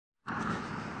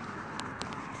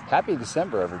Happy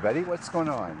December, everybody. What's going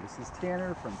on? This is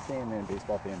Tanner from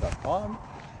SandmanBaseballFan.com,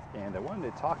 and I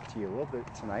wanted to talk to you a little bit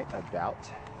tonight about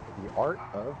the art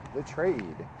of the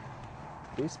trade.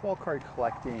 Baseball card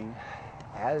collecting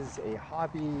as a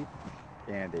hobby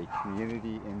and a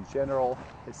community in general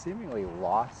has seemingly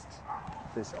lost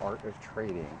this art of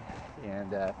trading.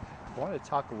 And I want to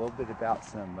talk a little bit about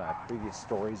some previous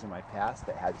stories in my past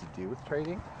that had to do with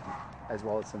trading, as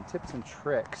well as some tips and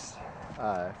tricks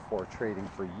for trading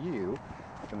for you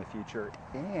in the future,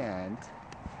 and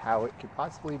how it could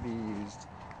possibly be used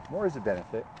more as a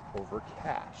benefit over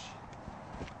cash.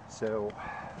 So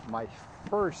my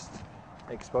first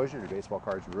exposure to baseball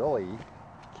cards really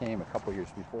came a couple years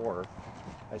before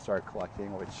I started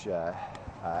collecting, which I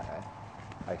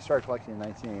started collecting in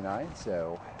 1989,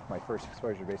 so my first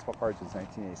exposure to baseball cards was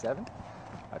 1987.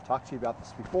 I've talked to you about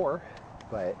this before,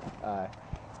 but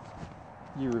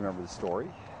you remember the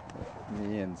story.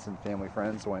 Me and some family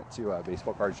friends went to a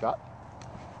baseball card shop.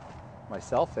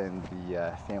 Myself and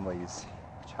the family's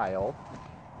child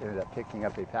ended up picking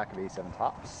up a pack of A7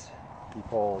 Tops. He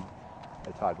pulled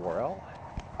a Todd Worrell.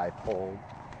 I pulled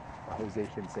a Jose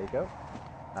Canseco.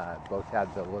 Both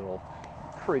had the little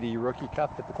pretty rookie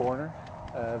cup at the corner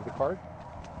of the card.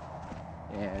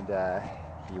 And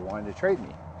he wanted to trade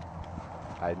me.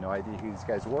 I had no idea who these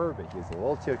guys were, but he was a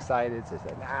little too excited, so I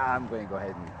said, I'm going to go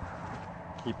ahead and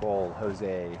keep old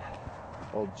Jose,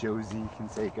 old Josie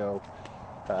Canseco,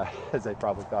 as I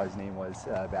probably thought his name was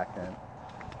back then.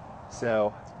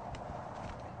 So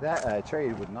that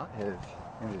trade would not have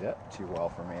ended up too well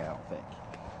for me, I don't think,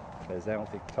 because I don't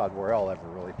think Todd Worrell ever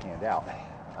really panned out.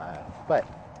 But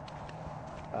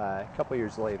a couple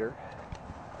years later,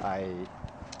 I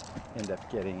ended up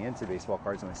getting into baseball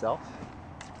cards myself,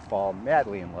 fall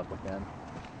madly in love with them,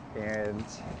 and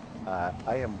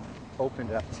I am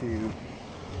opened up to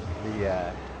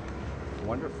the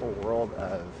wonderful world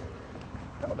of,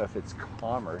 I don't know if it's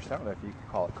commerce, I don't know if you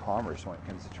could call it commerce when it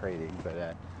comes to trading,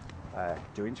 but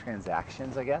doing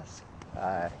transactions, I guess,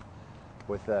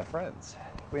 with friends.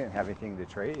 We didn't have anything to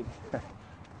trade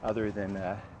other than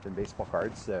baseball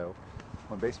cards, so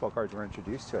when baseball cards were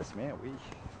introduced to us, man,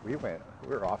 we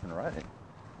were off and running.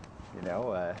 You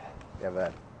know, you have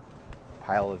a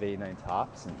pile of A9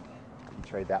 Tops, and you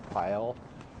trade that pile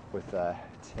with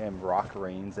Tim Rock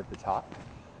Reigns at the top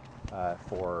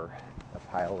for a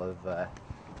pile of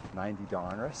 90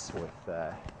 Donruss with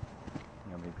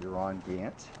maybe Ron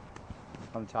Gant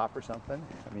on the top or something.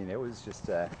 I mean, it was just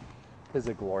it was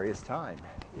a glorious time.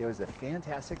 It was a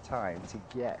fantastic time to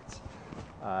get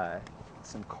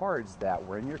some cards that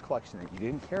were in your collection that you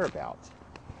didn't care about,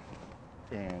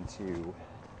 and to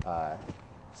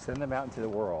send them out into the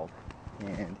world,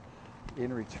 and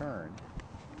in return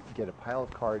get a pile of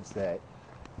cards that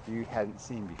you hadn't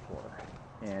seen before,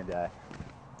 and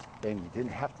you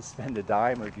didn't have to spend a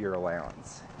dime of your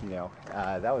allowance.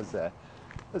 That was a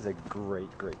great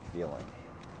feeling.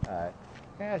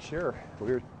 Yeah, sure,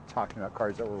 we were talking about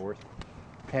cards that were worth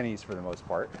pennies for the most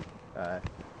part.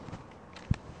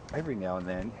 Every now and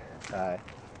then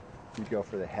you go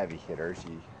for the heavy hitters.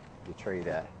 You trade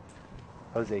a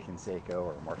Jose Canseco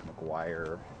or Mark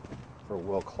McGwire for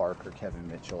Will Clark or Kevin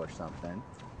Mitchell or something.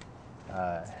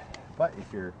 But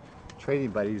if you're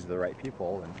trading buddies with the right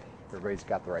people and everybody's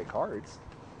got the right cards,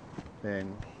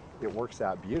 then it works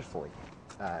out beautifully.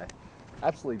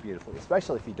 Absolutely beautifully,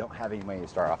 especially if you don't have any money to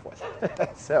start off with.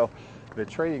 So the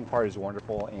trading part is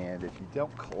wonderful, and if you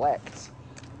don't collect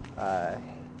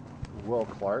Will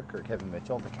Clark or Kevin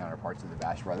Mitchell, the counterparts of the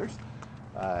Bash Brothers,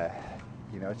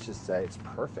 it's just it's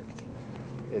perfect.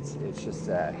 It's just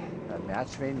a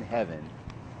match made in heaven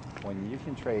when you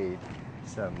can trade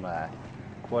some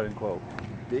quote unquote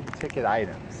big ticket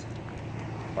items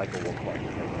like a Will Clark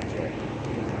or Kevin Mitchell,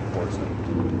 or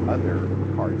some other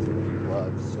cards that you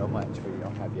love so much but you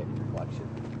don't have yet in your collection.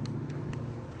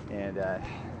 And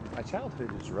my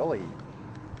childhood was really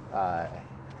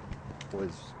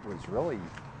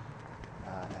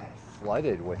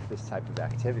flooded with this type of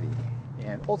activity,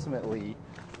 and ultimately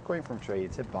going from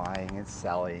trade to buying and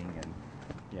selling, and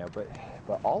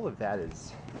but all of that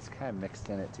is kind of mixed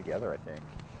in it together.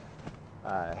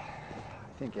 I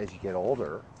think as you get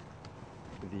older,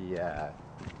 the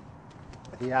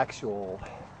actual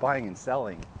buying and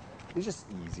selling is just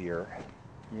easier.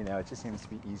 It just seems to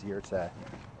be easier to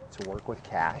work with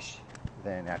cash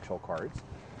than actual cards.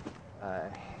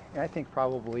 And I think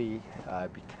probably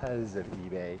because of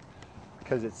eBay,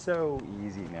 because it's so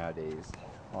easy nowadays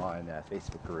on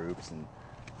Facebook groups and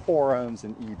forums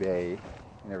and eBay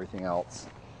and everything else,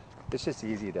 it's just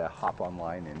easy to hop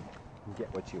online and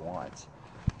get what you want.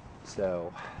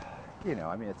 So,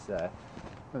 it's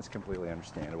That's completely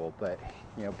understandable. But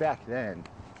back then,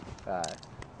 when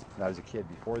I was a kid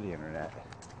before the internet,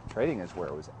 trading is where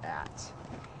it was at.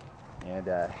 And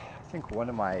I think one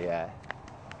of my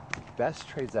best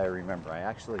trades I remember, I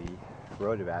actually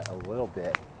wrote about a little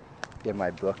bit in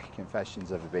my book,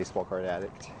 Confessions of a Baseball Card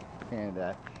Addict.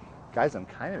 And guys, I'm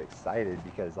kind of excited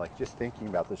because, like, just thinking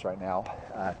about this right now,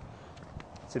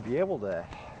 to be able to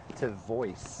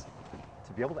voice,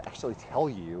 to be able to actually tell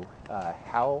you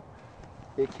how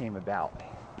it came about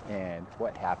and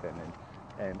what happened,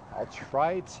 and I'll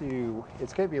try to.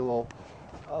 It's going to be a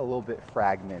little bit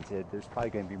fragmented. There's probably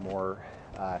going to be more.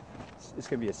 It's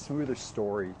going to be a smoother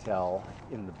story tell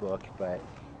in the book, but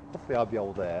hopefully I'll be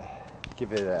able to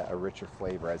give it a richer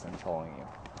flavor as I'm telling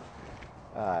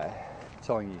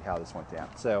you how this went down.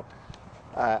 So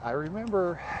I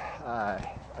remember I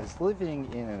was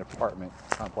living in an apartment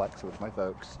complex with my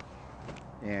folks,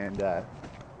 and there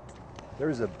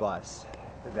was a bus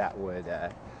that would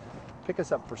pick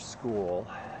us up for school.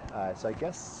 So I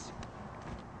guess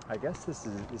this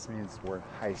means we're in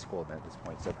high school at this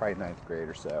point, so probably 9th grade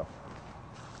or so.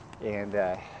 And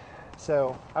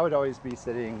so I would always be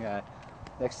sitting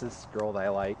next to this girl that I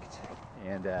liked,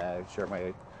 and share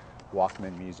my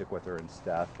Walkman music with her and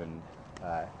stuff. And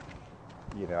I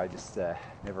just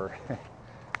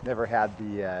never had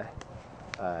the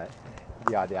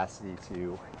audacity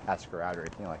to ask her out or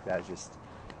anything like that. It's just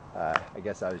I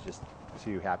guess I was just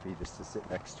too happy just to sit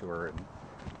next to her and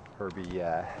her be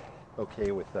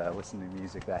okay with listening to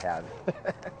music that I had,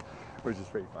 which is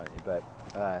pretty funny. But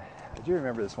I do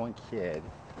remember this one kid.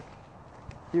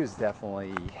 He was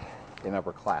definitely an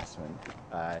upperclassman,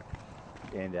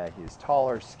 and he was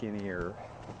taller, skinnier,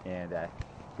 and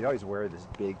he'd always wear this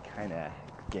big kind of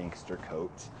gangster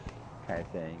coat kind of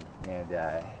thing. And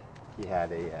he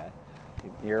had an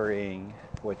earring,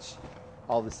 which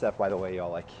all this stuff, by the way,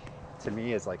 y'all, like, to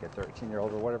me as like a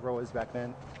 13-year-old or whatever it was back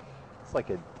then, it's like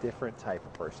a different type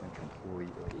of person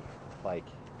completely. Like,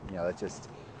 it's just,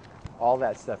 all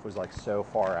that stuff was like so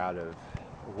far out of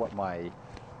what my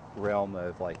realm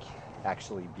of like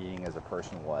actually being as a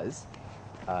person was.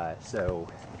 So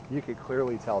you could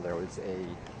clearly tell there was a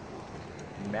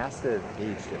massive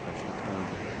age difference between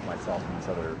myself and this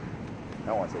other, I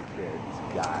don't want to say kid, this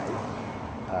guy.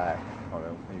 I don't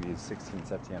know, maybe he's 16,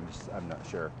 17, I'm not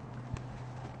sure.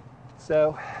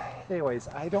 So anyways,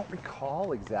 I don't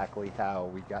recall exactly how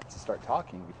we got to start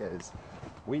talking, because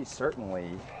we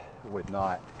certainly would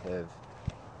not have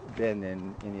been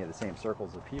in any of the same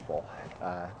circles of people.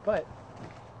 But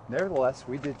nevertheless,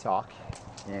 we did talk,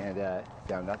 and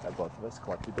found out that both of us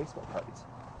collected baseball cards.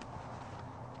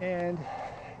 And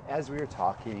as we were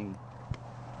talking,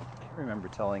 I remember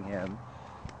telling him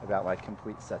about my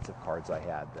complete sets of cards I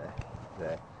had.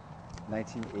 The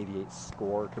 1988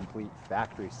 Score complete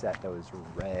factory set that was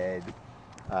red,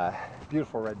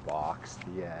 beautiful red box.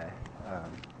 The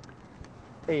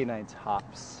 89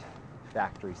 Topps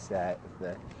factory set with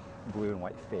the blue and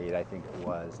white fade, I think it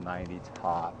was, 90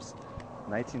 Topps.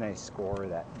 1990 Score,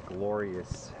 that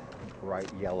glorious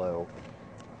bright yellow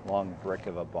long brick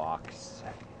of a box.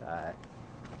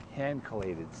 Hand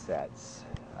collated sets,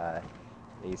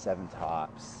 A7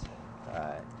 Topps,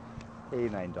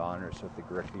 89 Donners with the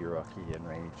Griffey rookie and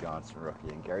Randy Johnson rookie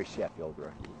and Gary Sheffield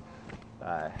rookie.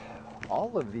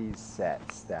 All of these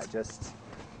sets that just,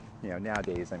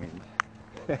 nowadays, I mean,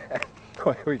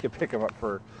 we could pick them up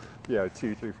for, $2,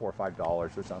 $3, $4,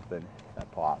 $5 or something a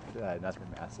pop. Nothing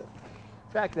massive.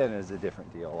 Back then it was a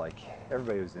different deal. Like,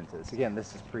 everybody was into this. Again,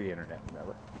 this is pre-internet,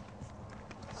 remember?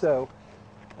 So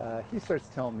he starts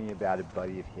telling me about a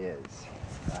buddy of his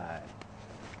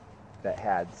that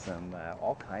had some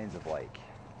all kinds of like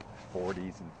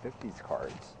 40s and 50s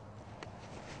cards.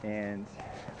 And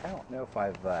I don't know if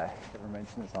I've ever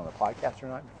mentioned this on the podcast or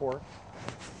not before,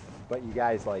 but you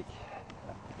guys, like,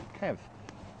 kind of,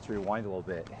 to rewind a little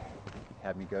bit,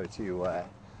 had me go to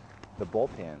the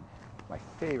Bullpen, my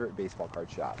favorite baseball card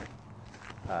shop.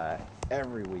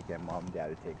 Every weekend, Mom and Dad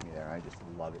would take me there, and I just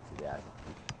love it to death.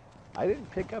 I didn't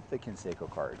pick up the Canseco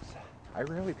cards. I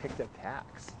rarely picked up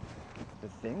packs. The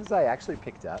things I actually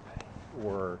picked up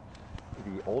were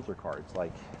the older cards,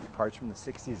 like cards from the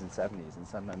 60s and 70s and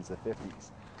sometimes the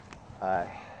 50s.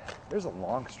 There's a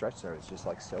long stretch there I was just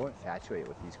like so infatuated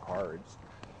with these cards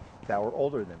that were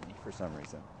older than me for some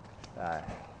reason. I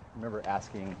remember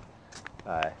asking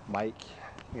Mike,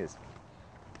 I think it was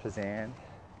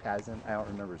Pazan, I don't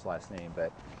remember his last name,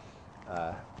 but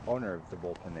owner of the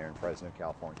Bullpen there in Fresno,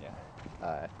 California,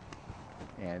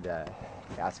 and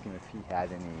asked him if he had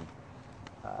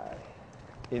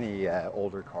any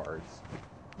older cards,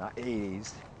 not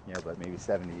 80s, but maybe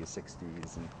 70s,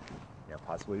 60s, and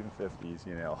possibly even 50s,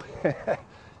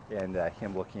 and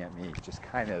him looking at me just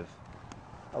kind of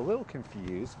a little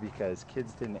confused because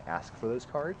kids didn't ask for those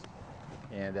cards.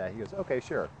 And he goes, okay,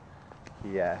 sure.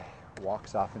 He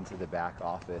walks off into the back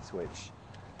office, which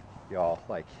y'all,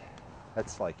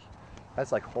 that's like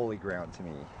holy ground to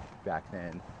me back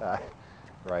then,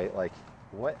 right? Like,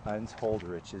 what untold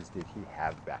riches did he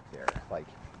have back there? Like,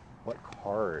 what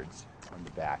cards on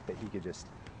the back that he could just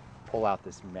pull out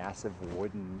this massive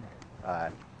wooden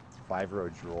 5-row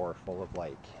drawer full of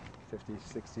like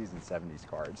 50s, 60s, and 70s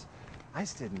cards. I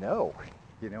just didn't know.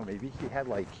 Maybe he had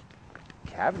like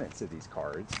cabinets of these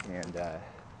cards, and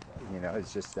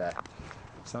it's just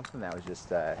something that was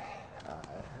just I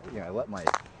let my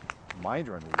mind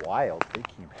run wild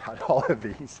thinking about all of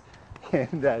these,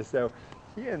 and so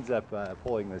he ends up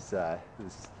pulling this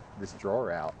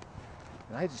drawer out,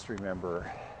 and I just remember,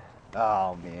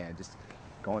 oh man, just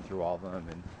going through all of them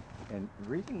and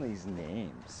reading these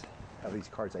names of these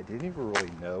cards. I didn't even really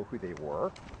know who they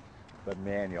were, but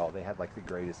man, y'all, they had like the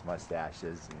greatest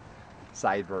mustaches and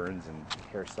sideburns and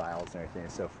hairstyles and everything.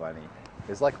 It's so funny.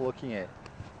 It's like looking at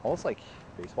almost like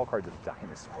baseball cards of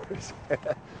dinosaurs,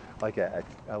 like a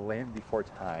land before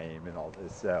time and all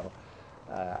this. So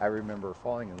I remember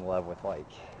falling in love with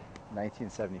like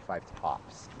 1975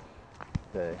 Topps,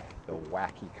 the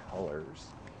wacky colors,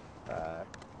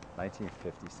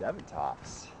 1957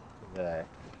 Topps, the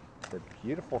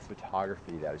beautiful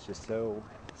photography that was just so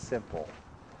simple,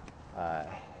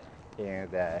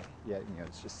 and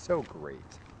it's just so great.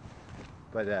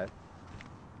 But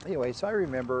anyway, so I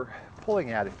remember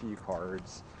pulling out a few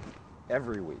cards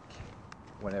every week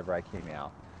whenever I came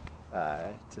out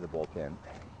to the bullpen,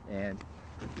 and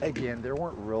again, there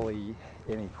weren't really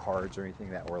any cards or anything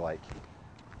that were like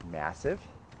massive,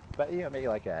 but maybe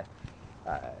like a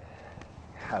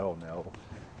I don't know,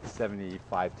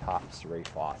 75 Topps Ray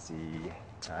Fosse.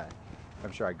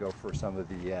 I'm sure I'd go for some of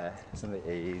the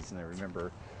A's, and I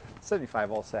remember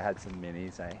 75 also had some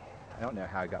minis. I don't know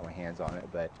how I got my hands on it,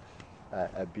 but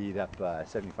a beat up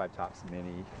 75 Topps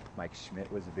mini. Mike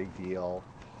Schmidt was a big deal.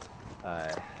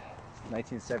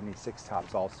 1976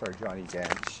 Topps All-Star Johnny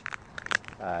Bench.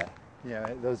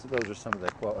 Those are some of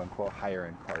the quote unquote higher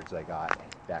end cards I got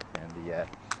back then.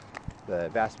 The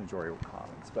vast majority were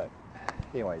commons, but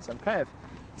anyways, I'm kind of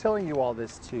telling you all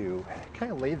this to kind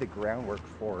of lay the groundwork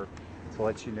to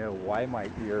let you know why my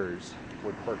ears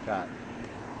would perk up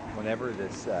whenever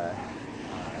this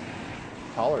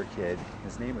taller kid,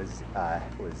 his name was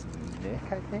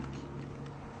Nick, I think.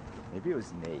 Maybe it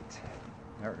was Nate.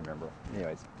 I don't remember.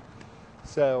 Anyways,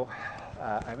 so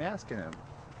I'm asking him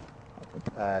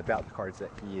about the cards that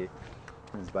he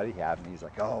and his buddy have, and he's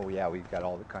like, oh yeah, we've got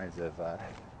all the kinds of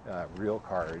real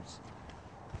cards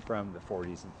from the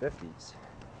 40s and 50s.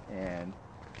 And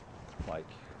like,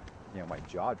 my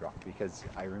jaw dropped, because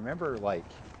I remember, like,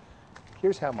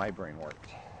 here's how my brain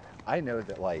worked. I know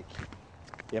that, like,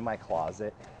 in my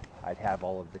closet, I'd have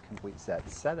all of the complete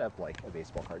sets set up like a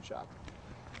baseball card shop,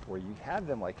 where you have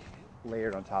them like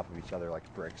layered on top of each other like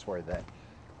bricks, where the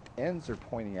ends are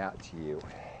pointing out to you,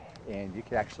 and you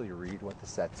can actually read what the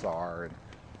sets are. And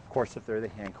of course, if they're the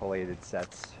hand collated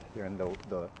sets, they're in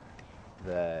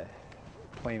the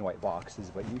plain white boxes,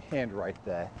 but you handwrite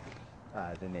the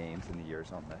names and the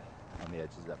years on the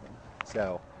edges of them.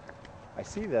 So I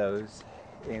see those,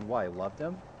 and while I loved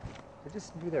them, I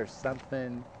just knew there's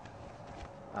something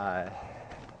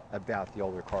about the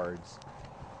older cards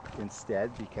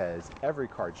instead, because every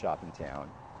card shop in town,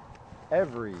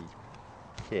 every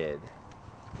kid,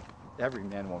 every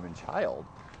man, woman, child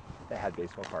that had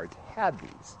baseball cards had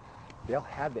these. They all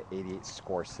had the 88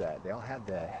 score set. They all had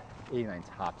the 89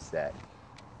 top set.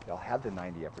 They all had the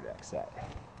 90 upper deck set.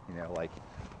 Like,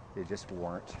 they just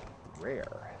weren't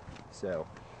rare. So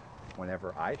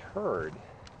whenever I'd heard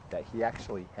that he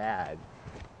actually had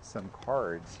some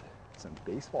cards, some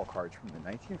baseball cards from the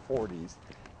 1940s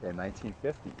and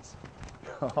 1950s,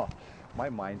 my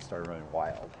mind started running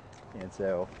wild. And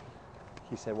so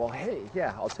he said, well, hey,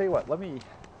 yeah, I'll tell you what, let me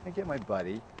get my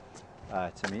buddy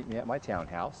to meet me at my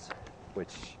townhouse,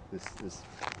 which this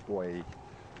boy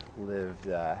lived,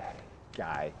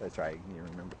 Guy, that's right, you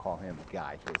remember calling him a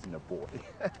guy, he wasn't a boy.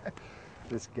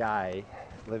 This guy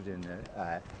lived in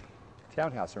a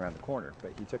townhouse around the corner,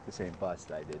 but he took the same bus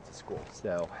that I did to school.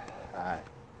 So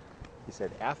he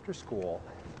said, after school,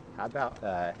 how about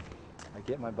I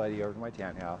get my buddy over to my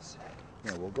townhouse,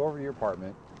 we'll go over to your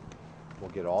apartment, we'll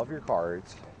get all of your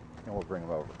cards, and we'll bring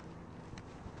them over.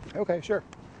 Okay, sure.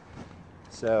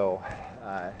 So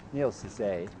needless to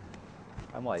say,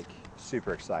 I'm like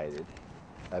super excited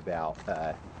about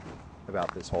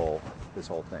this whole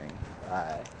thing,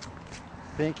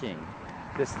 thinking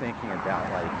just thinking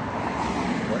about like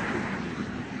what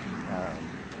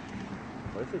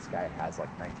what if this guy has like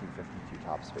 1952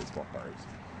 Topps baseball cards?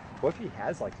 What if he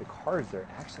has like the cards that are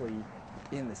actually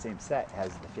in the same set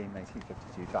as the famed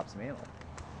 1952 Topps Mantle?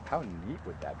 How neat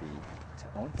would that be to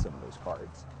own some of those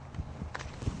cards?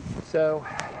 So,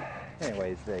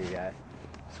 anyways, the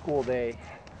school day,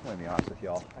 let me be honest with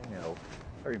y'all,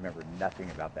 I remember nothing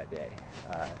about that day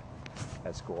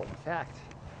at school. In fact,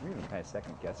 I'm even kind of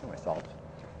second guessing myself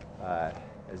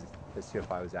as to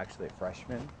if I was actually a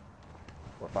freshman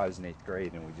or if I was in 8th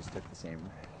grade and we just took the same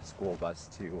school bus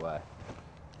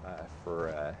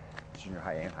for junior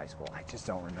high and high school. I just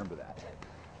don't remember that.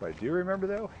 What I do remember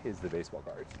though is the baseball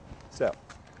cards. So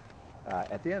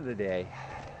at the end of the day,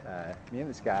 me and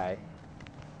this guy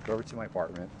go over to my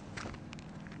apartment.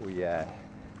 We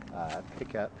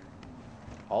pick up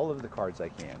all of the cards I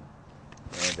can,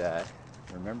 and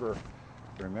remember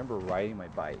riding my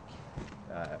bike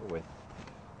with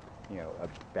a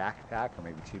backpack or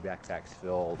maybe 2 backpacks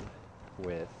filled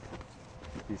with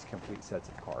these complete sets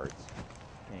of cards.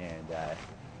 And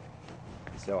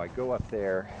so I go up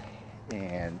there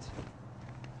and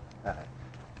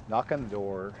knock on the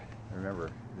door.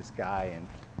 Remember, this guy and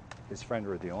his friend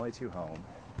were the only 2 home.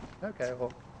 Okay,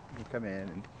 well, we come in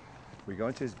and we go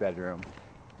into his bedroom.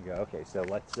 We go, okay, so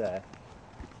let's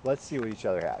see what each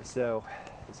other has. So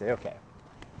they say, okay,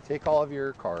 take all of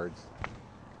your cards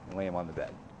and lay them on the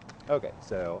bed. Okay,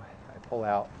 so I pull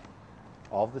out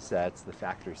all of the sets, the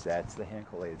factory sets, the hand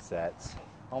collated sets,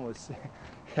 almost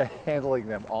handling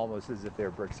them almost as if they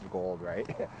were bricks of gold, right?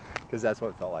 Because that's what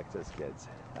it felt like to us kids.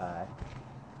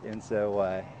 And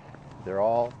so they're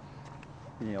all,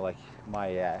 like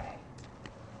my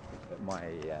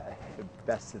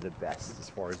best of the best as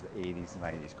far as the 80s and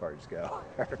 90s cards go,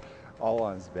 are all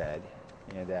on his bed.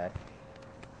 And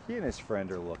he and his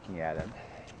friend are looking at him.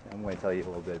 I'm going to tell you a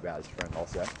little bit about his friend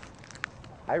also.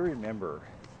 I remember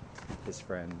his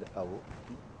friend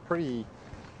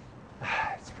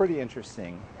it's pretty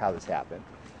interesting how this happened.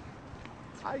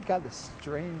 I got this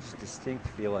strange, distinct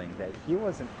feeling that he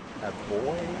wasn't a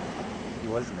boy, he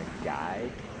wasn't a guy,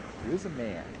 he was a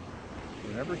man.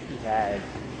 Remember, he had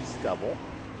stubble,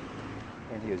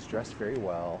 and he was dressed very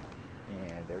well,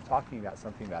 and they were talking about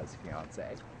something about his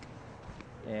fiance.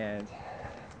 And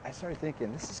I started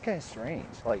thinking, this is kind of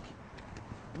strange. Like,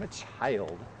 I'm a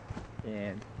child,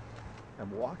 and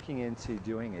I'm walking into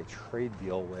doing a trade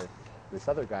deal with this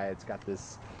other guy that's got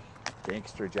this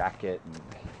gangster jacket and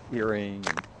earring,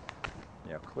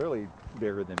 and clearly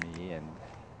bigger than me, and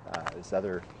this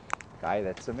other guy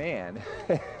that's a man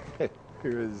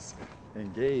who is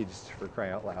engaged, for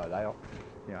crying out loud. I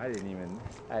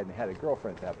hadn't had a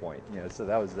girlfriend at that point, so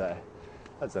that was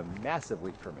a massive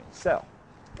leap for me. So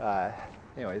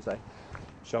anyways, I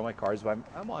show my cards, but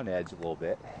I'm on edge a little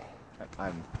bit.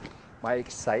 My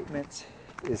excitement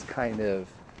is kind of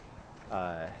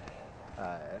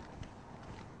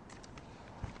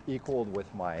equaled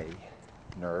with my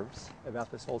nerves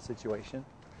about this whole situation.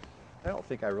 I don't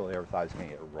think I really ever thought I was going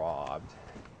to get robbed,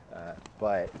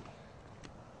 but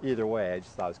either way, I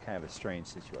just thought it was kind of a strange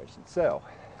situation. So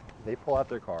they pull out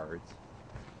their cards,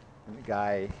 and the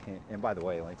guy, and by the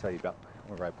way, let me tell you about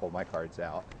whenever I pulled my cards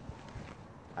out,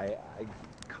 I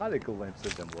caught a glimpse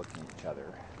of them looking at each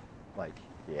other like,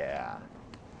 yeah,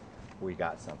 we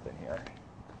got something here.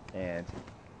 And I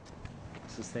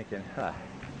was just thinking, I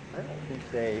don't think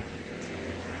they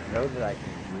know that I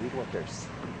can read what they're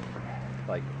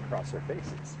like across their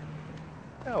faces.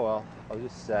 Oh well, I'll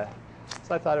just so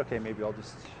I thought, okay, maybe I'll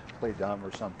just play dumb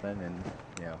or something, and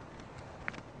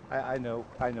I know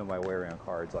my way around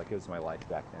cards. Like, it was my life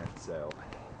back then, so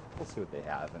we'll see what they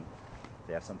have, and if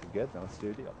they have something good, then let's do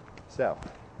a deal. So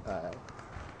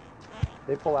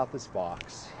they pull out this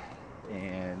box,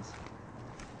 and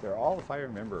they're all, if I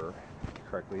remember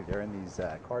correctly, they're in these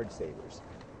card savers.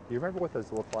 Do you remember what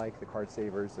those look like, the card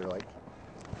savers? They're like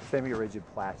semi-rigid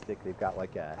plastic. They've got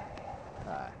like a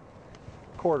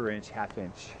 1/4 inch, 1/2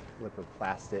 inch lip of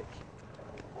plastic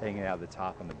hanging out of the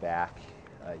top and the back.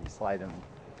 You slide them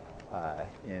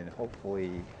in,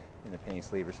 hopefully in a penny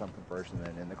sleeve or something first, and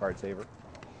then in the card saver.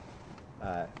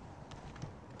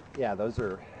 Yeah, those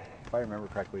are, if I remember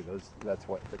correctly, that's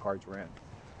what the cards were in.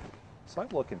 So I'm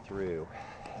looking through,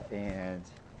 and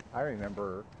I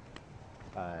remember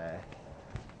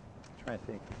trying to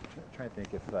think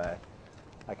if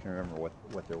I can remember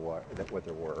what there were.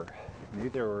 Maybe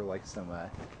there were like some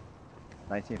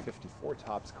 1954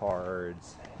 Topps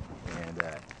cards, and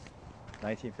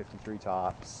 1953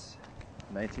 Topps,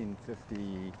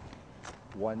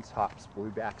 1951 Topps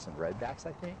bluebacks and redbacks,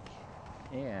 I think.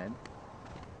 And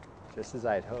just as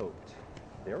I had hoped,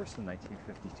 there were some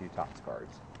 1952 Topps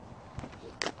cards.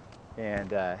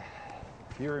 And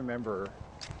if you remember,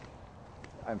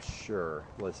 I'm sure,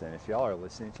 listen, if y'all are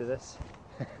listening to this,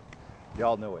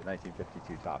 y'all know what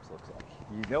 1952 Topps looks like.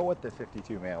 You know what the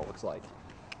 52 Mantle looks like.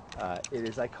 It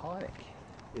is iconic.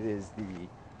 It is the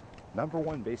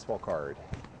 #1 baseball card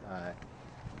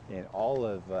in all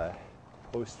of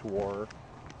post-war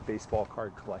baseball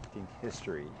card collecting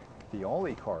history. The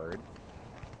only card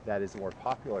that is more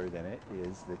popular than it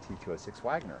is the T206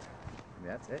 Wagner. I mean,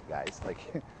 that's it, guys.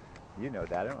 Like, you know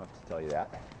that. I don't have to tell you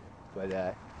that.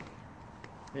 But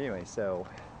anyway, so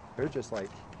they're just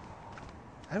like,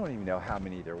 I don't even know how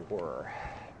many there were.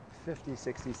 50,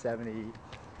 60, 70,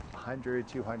 100,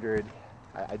 200.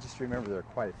 I just remember there were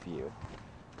quite a few.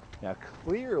 Now,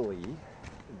 clearly,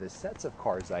 the sets of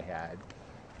cards I had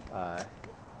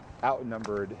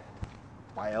outnumbered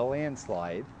by a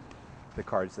landslide the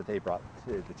cards that they brought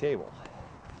to the table.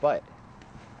 But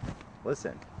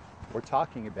listen, we're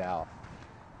talking about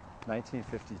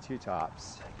 1952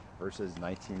 Topps versus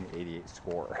 1988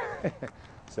 Score.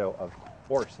 So of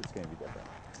course it's going to be different.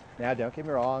 Now, don't get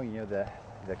me wrong, you know,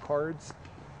 the cards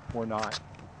were not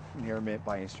near mint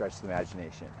by any stretch of the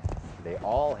imagination. They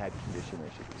all had condition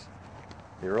issues.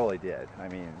 They really did. I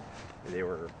mean, they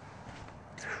were,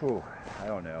 I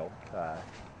don't know.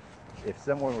 If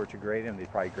someone were to grade them, they'd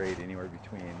probably grade anywhere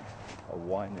between a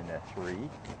 1 and a 3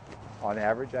 on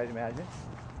average, I'd imagine.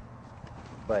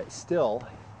 But still,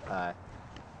 I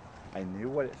knew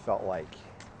what it felt like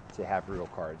to have real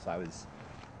cards. I was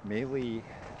mainly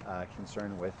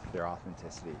concerned with their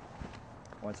authenticity.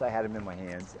 Once I had them in my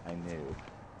hands, I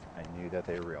knew that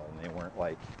they were real and they weren't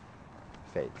like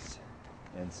fakes.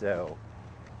 And so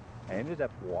I ended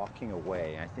up walking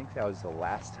away. I think that was the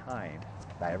last time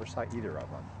I ever saw either of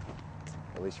them.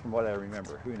 At least from what I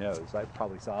remember. Who knows? I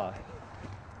probably saw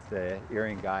the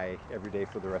earring guy every day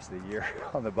for the rest of the year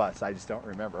on the bus. I just don't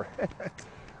remember.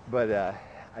 But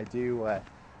I do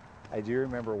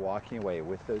remember walking away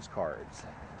with those cards,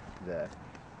 the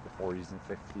 40s and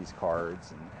 50s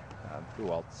cards, and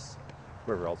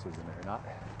whoever else was in there.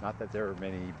 Not that there were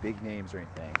many big names or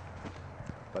anything,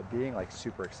 but being like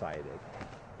super excited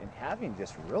and having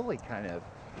just really kind of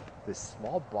this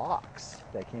small box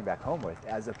that I came back home with,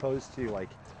 as opposed to like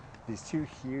these two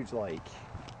huge like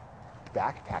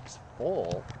backpacks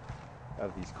full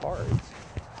of these cards.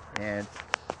 And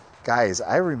guys,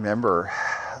 I remember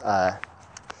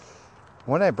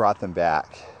when I brought them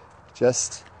back,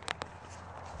 just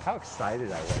how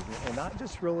excited I was, and not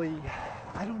just really,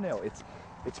 I don't know,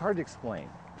 it's hard to explain.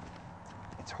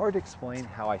 It's hard to explain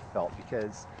how I felt,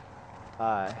 because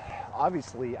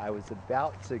obviously I was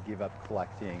about to give up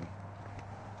collecting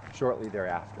shortly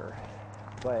thereafter,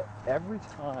 but every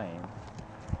time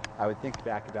I would think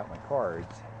back about my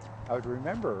cards, I would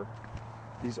remember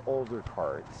these older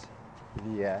cards,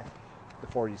 the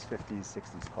 40s, 50s,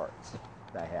 60s cards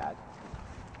that I had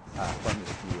from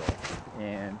this deal.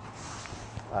 And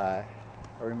I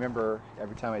remember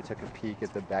every time I took a peek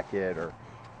at the Beckett, or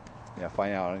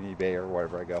find out on eBay or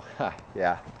whatever, I go,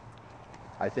 yeah,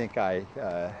 I think I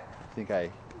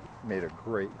made a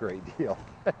great deal.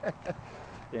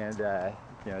 And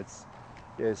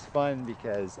it was fun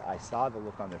because I saw the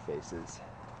look on their faces.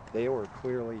 They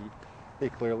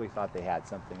clearly thought they had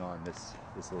something on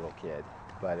this little kid.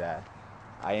 But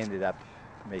I ended up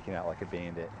making out like a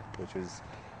bandit,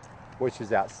 which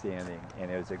was outstanding, and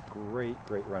it was a great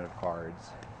run of cards.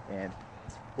 And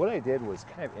what I did was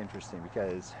kind of interesting,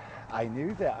 because I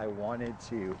knew that I wanted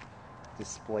to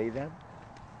display them,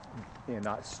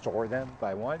 not store them, but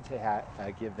I wanted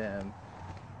to give them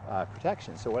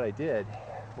protection. So what I did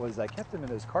was I kept them in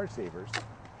those card savers,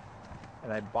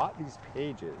 and I bought these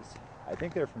pages. I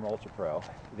think they're from Ultra Pro.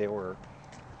 They were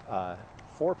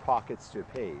 4 pockets to a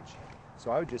page.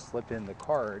 So I would just slip in the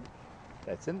card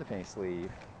that's in the penny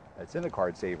sleeve, that's in the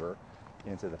card saver,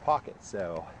 into the pocket.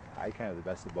 So I kind of the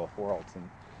best of both worlds, and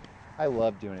I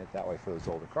love doing it that way for those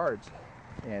older cards.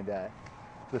 And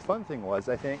the fun thing was,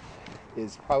 I think,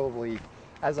 is probably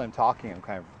as I'm talking, I'm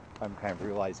kind of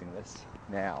realizing this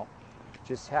now,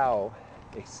 just how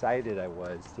excited I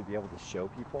was to be able to show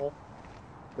people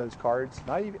those cards.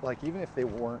 Not even if they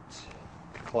weren't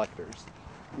collectors,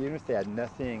 even if they had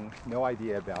no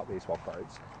idea about baseball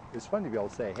cards. It was fun to be able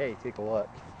to say, hey, take a look.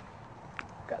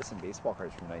 I've got some baseball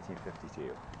cards from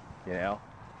 1952.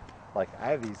 Like, I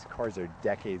have these cards that are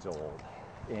decades old,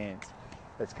 and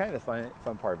that's kind of the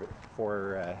fun part of it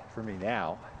for me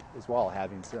now as well,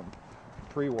 having some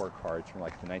pre-war cards from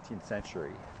like the 19th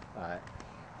century.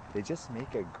 They just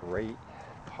make a great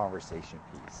conversation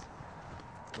piece,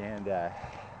 and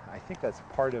I think that's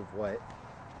part of what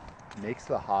makes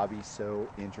the hobby so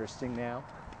interesting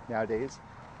nowadays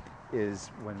is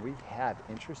when we have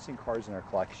interesting cards in our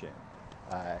collection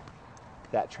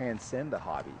that transcend the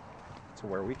hobby to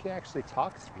where we can actually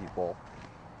talk to people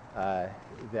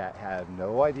that have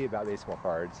no idea about baseball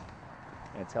cards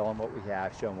and tell them what we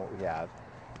have, show them what we have,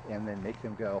 and then make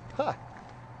them go, huh,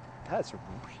 that's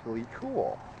really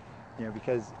cool. You know,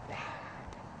 because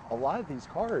a lot of these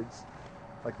cards,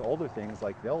 like the older things,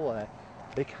 like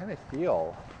they kind of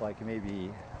feel like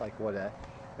maybe like what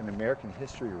an American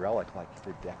history relic, like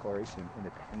the Declaration of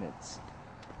Independence,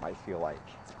 might feel like,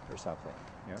 or something.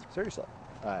 You know, seriously,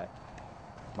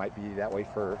 might be that way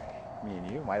for me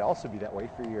and you. Might also be that way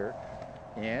for your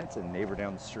aunt and neighbor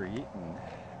down the street and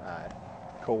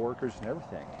co-workers and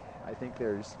everything. I think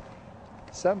there's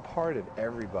some part of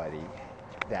everybody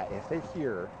that if they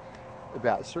hear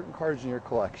about certain cards in your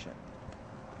collection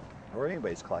or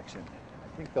anybody's collection, I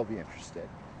think they'll be interested.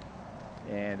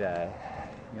 And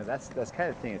you know, that's kind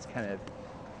of thing.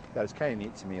 That was kind of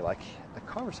neat to me. Like a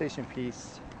conversation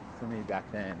piece for me back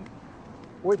then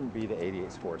wouldn't be the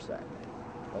 88 score set.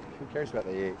 Like who cares about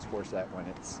the 88 score set when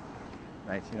it's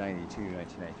 1992,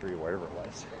 1993, whatever it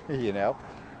was? You know,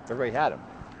 everybody had them,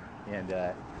 and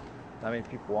not many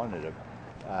people wanted them.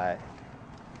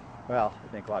 Well, I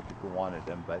think a lot of people wanted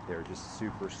them, but they were just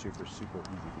super, super, super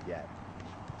easy to get.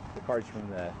 The cards from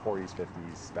the 40s,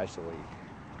 50s, especially.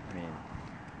 I mean,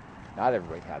 not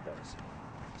everybody had those.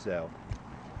 So,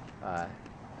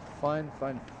 fun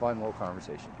little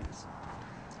conversation piece.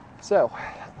 So,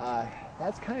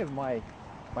 that's kind of my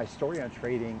story on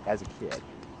trading as a kid.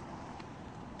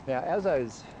 Now, as I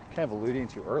was kind of alluding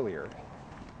to earlier,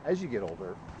 as you get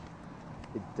older,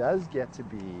 it does get to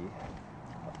be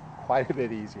quite a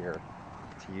bit easier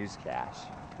to use cash.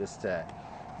 Just you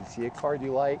see a card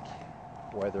you like,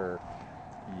 whether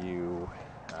you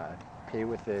pay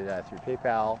with it through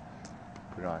PayPal,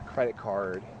 put it on a credit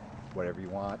card, whatever you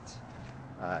want.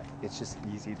 It's just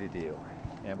easy to do.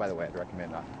 And by the way, I'd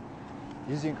recommend not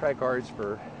using credit cards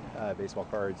for baseball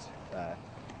cards.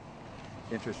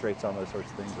 Interest rates on those sorts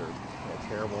of things are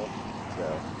terrible,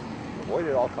 so avoid it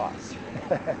at all costs.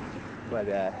 But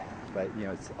you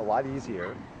know, it's a lot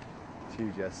easier to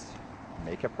just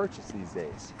make a purchase these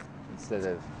days instead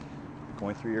of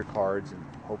going through your cards and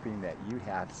hoping that you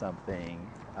have something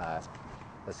that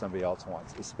somebody else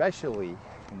wants. Especially,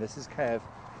 and this is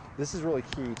really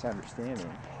key to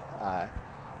understanding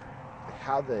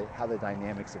how the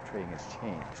dynamics of trading has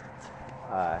changed.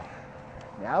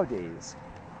 Nowadays,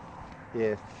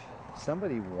 if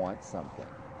somebody wants something,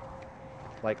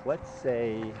 like let's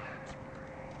say,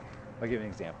 I'll give you an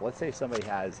example. Let's say somebody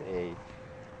has a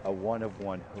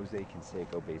 1/1 Jose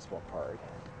Canseco baseball card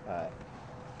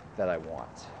that I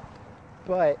want,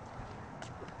 but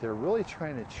they're really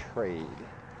trying to trade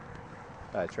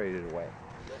it away.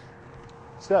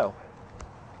 So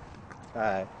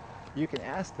you can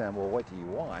ask them, well, what do you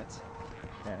want?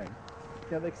 And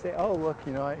you know, they can say, oh, look,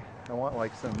 you know, I want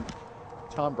like some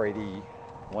Tom Brady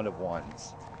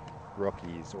 1/1s,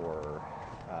 rookies, or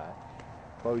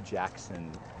Bo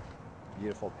Jackson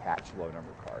beautiful patch low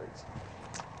number cards.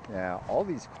 Now, all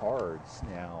these cards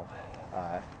now,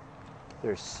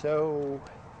 there's so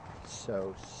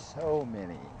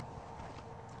many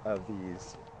of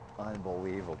these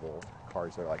unbelievable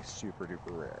cards that are like super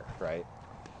duper rare, right?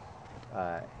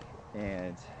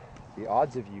 And the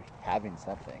odds of you having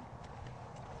something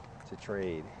to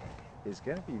trade is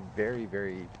going to be very,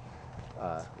 very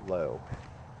low.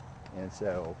 And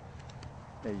so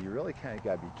you really kind of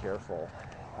got to be careful.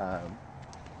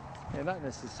 And not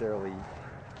necessarily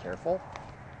careful,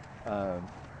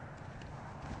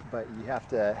 but you have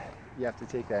to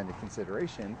take that into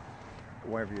consideration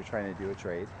whenever you're trying to do a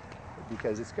trade,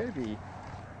 because it's going to be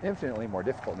infinitely more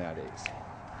difficult nowadays.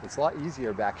 It's a lot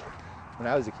easier back when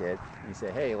I was a kid. You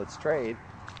say, hey, let's trade.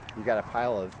 You got a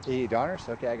pile of $80.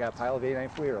 Okay, I got a pile of 89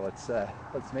 Fleer. Let's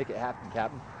make it happen,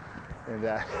 Captain. And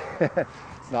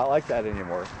it's not like that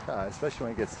anymore, especially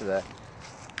when it gets to the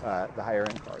higher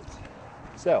end cards.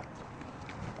 So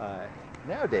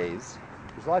nowadays,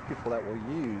 there's a lot of people that will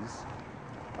use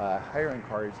higher end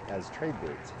cards as trade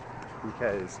bait,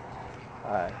 because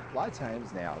a lot of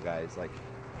times now, guys, like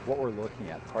what we're looking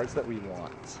at, cards that we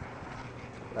want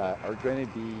are going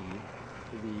to be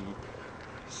the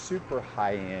super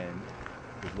high end,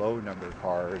 low number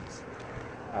cards.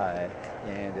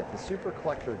 And if the super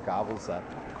collector gobbles up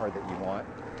the card that you want,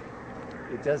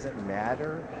 it doesn't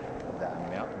matter the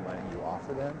amount of money you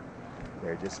offer them.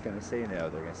 They're just going to say no.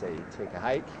 They're going to say take a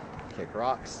hike, kick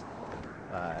rocks.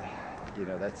 You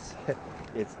know, that's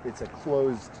it's a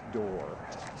closed door.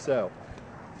 So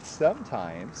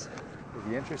sometimes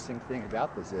the interesting thing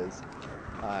about this is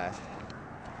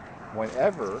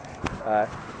whenever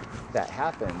that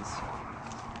happens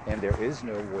and there is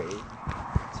no way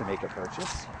to make a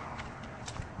purchase,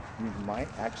 you might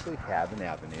actually have an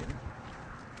avenue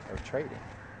of trading.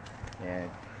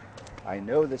 And I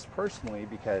know this personally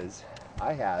because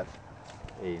I have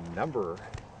a number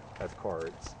of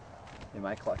cards in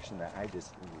my collection that I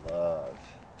just love.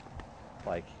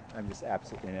 Like, I'm just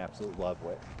in absolute love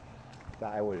with,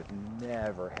 that I would have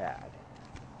never had,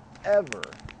 ever,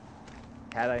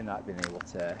 had I not been able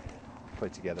to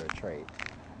put together a trade.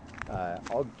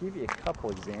 I'll give you a couple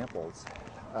examples,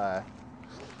 if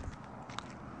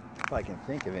I can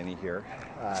think of any here.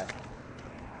 I'm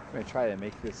going to try to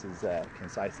make this as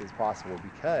concise as possible,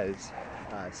 because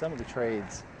some of the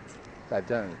trades that I've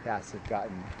done in the past have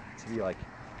gotten to be like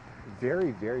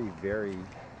very, very, very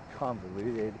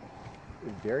convoluted,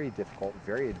 very difficult,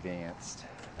 very advanced,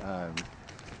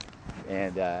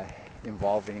 and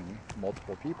involving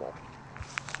multiple people.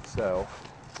 So,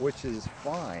 which is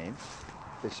fine.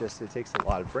 It's just, it takes a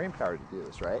lot of brain power to do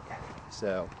this, right?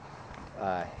 So,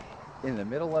 in the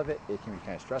middle of it, it can be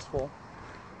kind of stressful.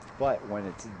 But when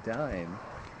it's done,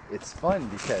 it's fun,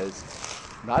 because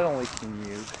not only can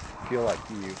you feel like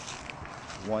you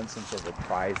won some sort of a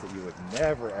prize that you would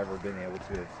never ever been able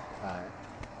to have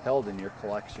held in your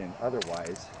collection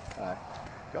otherwise,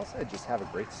 you also just have a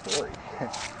great story.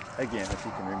 Again, if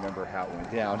you can remember how it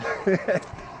went down.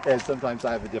 And sometimes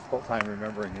I have a difficult time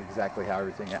remembering exactly how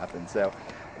everything happened. So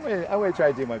I'm going to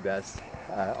try to do my best.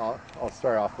 I'll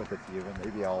start off with a few, and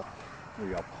maybe I'll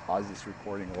pause this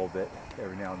recording a little bit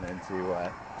every now and then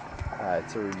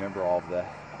to remember all the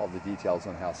details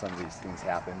on how some of these things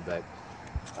happen. But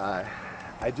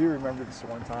I do remember this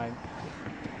one time.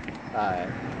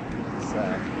 This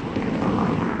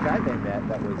guy they met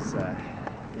that was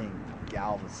in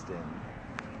Galveston,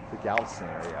 the Galveston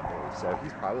area, I believe. So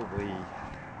he's probably,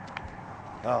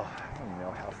 I don't even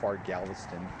know how far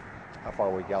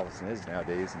away Galveston is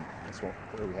nowadays, and that's where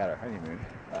we had our honeymoon.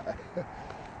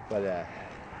 But I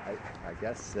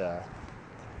guess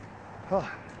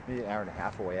maybe an hour and a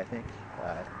half away, I think.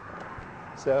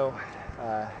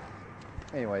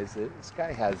 Anyways, this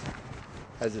guy has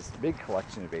this big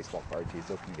collection of baseball cards he's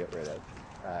looking to get rid of.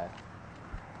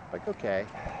 Like, okay,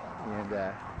 and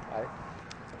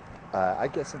I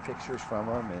get some pictures from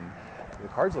him, and the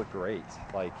cards look great.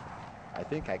 Like, I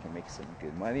think I can make some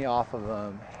good money off of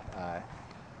them.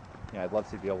 I'd love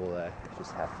to be able to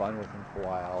just have fun with him for a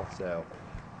while. So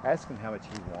I asked him how much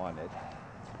he wanted,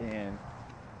 and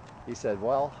he said,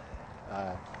 well,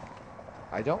 I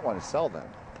don't want to sell them.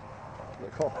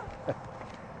 Like, oh,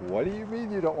 what do you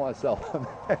mean you don't want to sell them?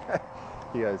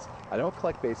 He goes, I don't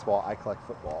collect baseball, I collect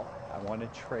football. I want to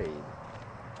trade.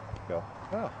 I go,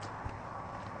 oh,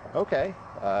 okay.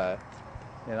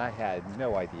 And I had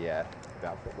no idea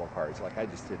about football cards. Like, I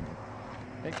just didn't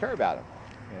care about them.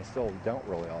 I still don't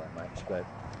really all that much. But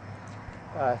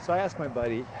so I asked my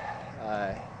buddy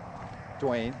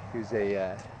Dwayne, who's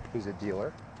a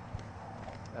dealer,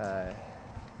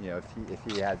 if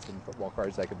he had some football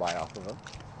cards I could buy off of him.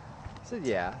 He said,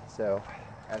 yeah. So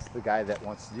I asked the guy that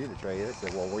wants to do the trade. I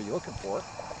said, well, what are you looking for?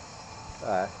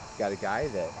 Got a guy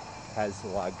that has a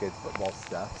lot of good football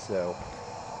stuff, so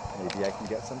maybe I can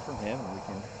get some from him and we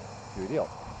can do a deal.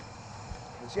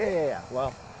 He goes, yeah.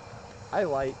 Well, I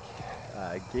like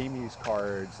game used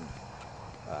cards and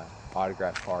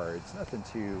autograph cards. Nothing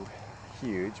too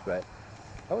huge, but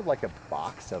I would like a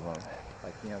box of them.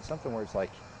 Like, something where it's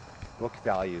like book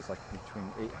values like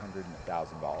between $800 and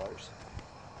 $1,000.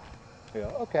 I go,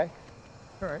 okay.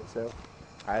 All right. So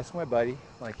I asked my buddy,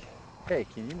 like, hey,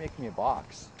 can you make me a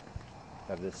box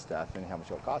of this stuff and how much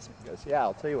it'll cost me? He goes, yeah,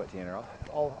 I'll tell you what, Tanner,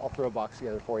 I'll throw a box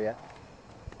together for you,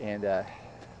 and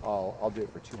I'll do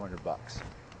it for $200.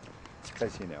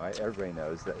 Because everybody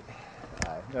knows that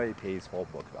nobody pays full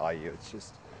book value. It's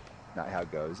just not how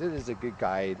it goes. It is a good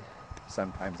guide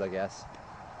sometimes, I guess.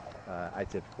 I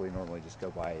typically normally just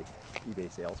go by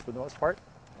eBay sales for the most part.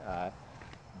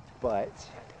 But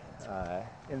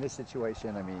in this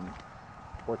situation, I mean,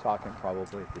 we're talking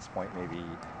probably at this point maybe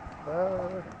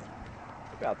about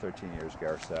 13 years ago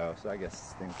or so. So I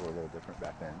guess things were a little different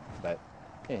back then. But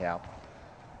anyhow,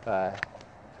 I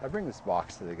bring this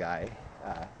box to the guy.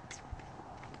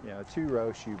 A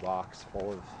 2-row shoe box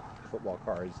full of football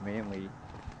cards, mainly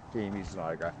game used and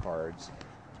autograph cards.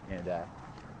 And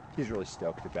he's really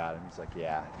stoked about them. He's like,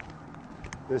 yeah,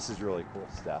 this is really cool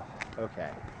stuff.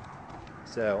 Okay.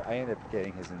 So I ended up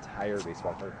getting his entire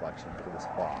baseball card collection for this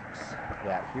box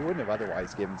that he wouldn't have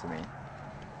otherwise given to me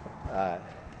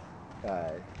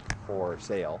for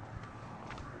sale.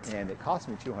 And it cost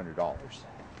me $200.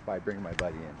 by bringing my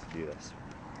buddy in to do this.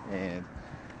 And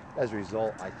as a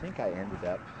result, I think I ended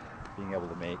up being able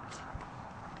to make,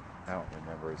 I don't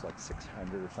remember, it was like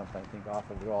 600 or something, I think, off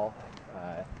of it all.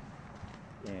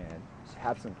 And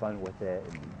have some fun with it.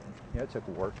 And, you know, it took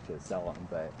work to sell them,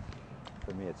 but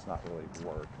for me, it's not really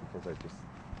work because I just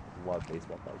love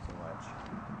baseball cards so much.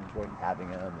 Enjoy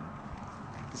having them and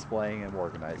displaying them,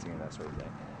 organizing, and that sort of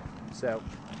thing. So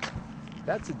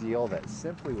that's a deal that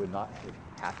simply would not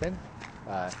happen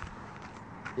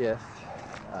if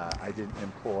I didn't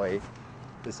employ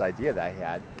this idea that I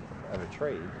had of a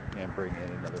trade and bring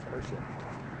in another person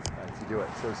to do it.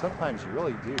 So sometimes you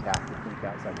really do have to think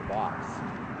outside the box,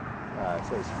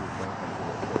 so to speak, when it comes to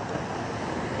this sort of thing.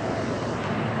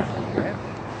 And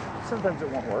sometimes it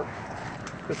won't work,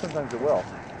 but sometimes it will.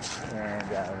 And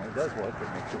when it does work, it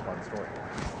makes it a fun story.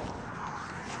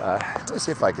 Let's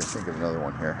see if I can think of another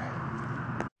one here.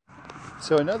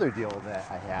 So another deal that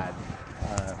I had,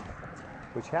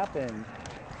 which happened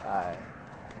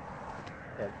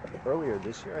earlier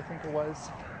this year, I think it was,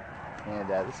 and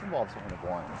this involves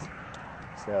one-of-ones.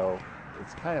 So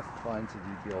it's kind of fun to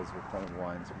do deals with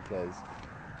one-of-ones because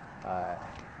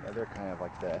you know, they're kind of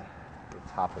like the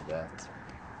top of the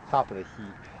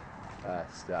heap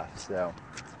stuff. So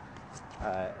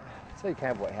I'll tell you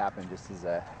kind of what happened, just as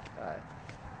a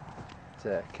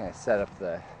to kind of set up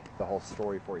the whole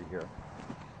story for you here.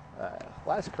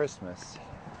 Last Christmas,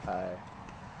 the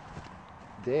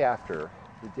day after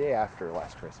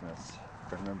last Christmas,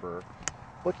 I remember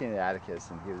looking at Atticus,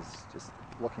 and he was just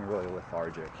looking really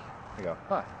lethargic. I go,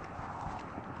 huh,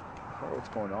 I wonder what's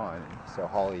going on? And so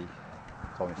Holly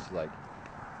told me, she's like,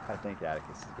 I think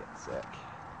Atticus is getting sick.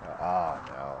 Oh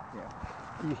no, you know,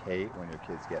 you hate when your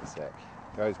kids get sick.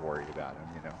 You're always worried about them,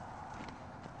 you know.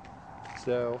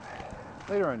 So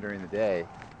later on during the day,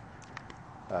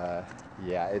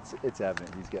 yeah, it's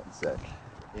evident he's getting sick,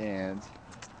 and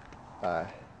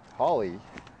Holly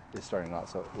is starting not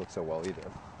to look so well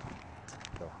either.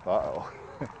 So, uh-oh,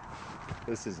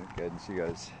 this isn't good. And she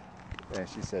goes, and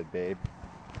she said, babe,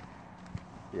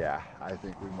 yeah, I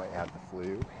think we might have the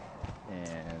flu,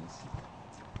 and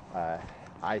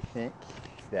I think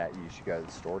that you should go to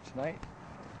the store tonight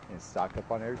and stock up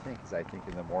on everything, because I think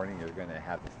in the morning you're going to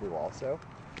have the flu also,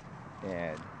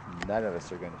 and none of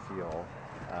us are going to feel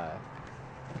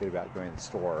good about going to the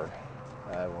store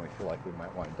when we feel like we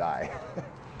might want to die.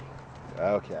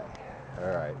 Okay, all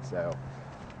right, so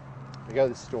I go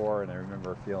to the store, and I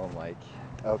remember feeling like,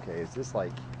 okay, is this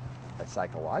like a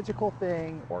psychological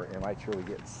thing, or am I truly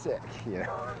getting sick, you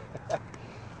know?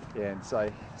 And so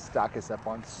I stock us up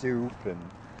on soup and,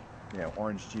 you know,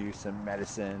 orange juice and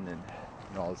medicine and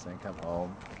all this thing, come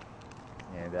home,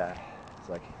 and it's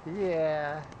like,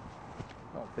 yeah,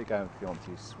 I don't think I'm feeling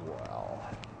too swell.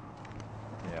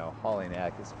 You know, Holly and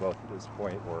Atticus both at this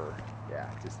point were, yeah,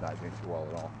 just not doing too well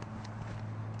at all.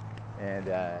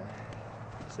 And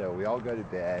so we all go to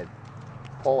bed,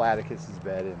 pull Atticus's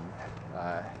bed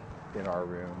in our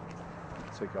room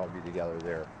so we can all be together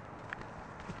there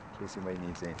in case anybody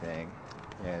needs anything.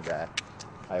 And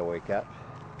I wake up,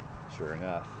 sure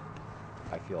enough,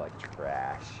 I feel like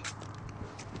trash.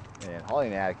 And Holly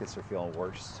and Atticus are feeling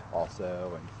worse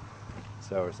also, and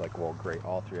so it's like, well, great,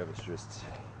 all three of us just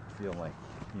feeling like,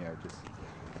 you know, just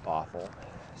awful.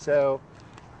 So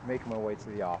making my way to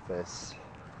the office,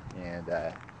 and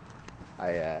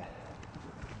I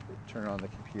turn on the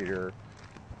computer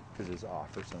because it was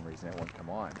off for some reason. It wouldn't come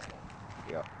on.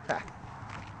 You go, ha,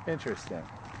 interesting.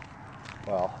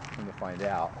 Well, come to find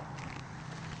out,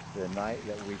 the night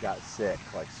that we got sick,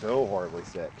 like so horribly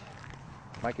sick,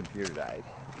 my computer died.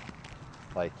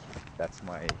 Like, that's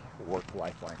my work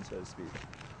lifeline, so to speak.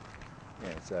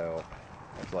 And so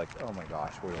I was like, oh my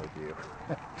gosh, what do I do?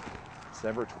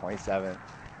 December 27th,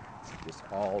 just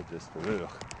all just, ugh.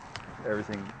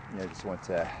 Everything, you know, just went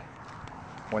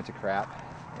to crap.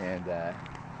 And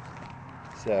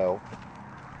so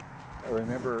I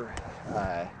remember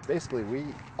basically we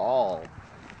all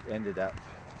ended up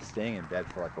staying in bed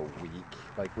for like a week.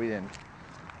 Like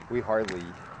we hardly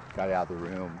got out of the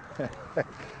room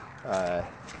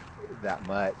that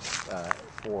much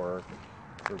for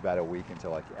about a week,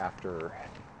 until like after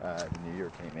the new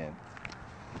year came in.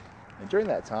 And during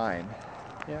that time,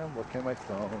 you know, I'm looking at my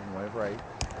phone whenever I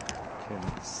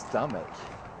can stomach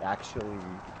actually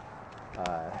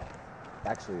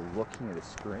looking at a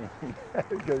screen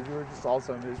because we were just all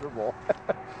so miserable.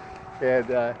 And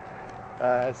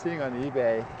seeing on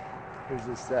eBay, there's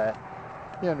this,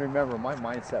 you know, remember my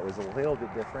mindset was a little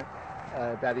bit different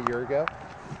about a year ago.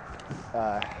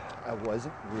 I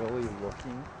wasn't really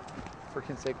looking for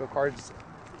Conseco cards,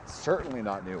 certainly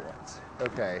not new ones.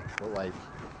 Okay, but like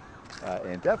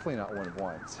and definitely not one of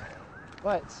ones.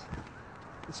 But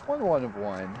this one of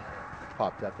one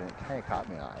popped up and it kind of caught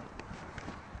my eye.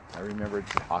 I remember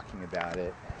talking about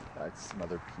it to some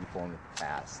other people in the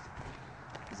past.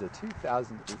 It was a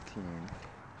 2018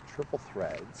 Triple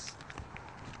Threads,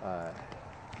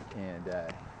 and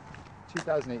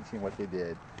 2018 what they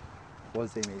did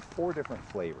was they made 4 different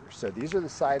flavors. So these are the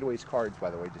sideways cards, by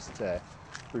the way, just to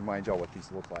remind y'all what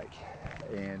these look like.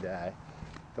 And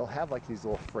they'll have like these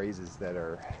little phrases that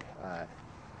are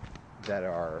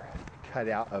cut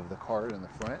out of the card on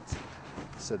the front,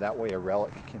 so that way a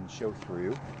relic can show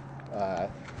through the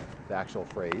actual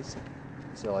phrase.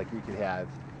 So like you could have,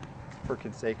 for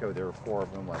Canseco, there were 4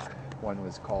 of them. Like one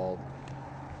was called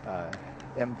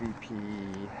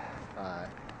MVP. I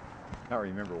don't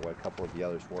remember what a couple of the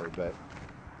others were, but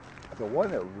the one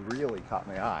that really caught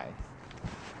my eye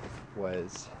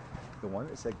was the one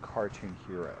that said Cartoon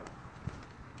Hero.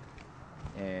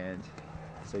 And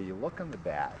so you look on the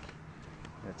back,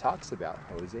 and it talks about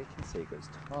Jose Canseco's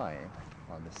time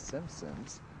on The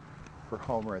Simpsons for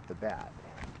Homer at the bat.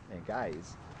 And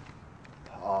guys,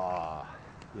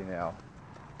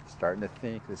 starting to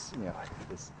think this,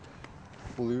 this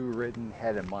flu-ridden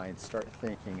head of mine, start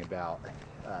thinking about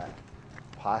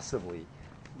possibly,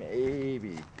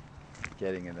 maybe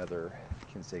getting another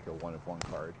Canseco 1-of-1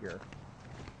 card here.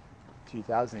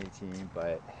 2018,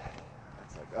 but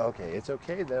it's like, okay, it's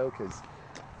okay though, because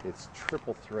it's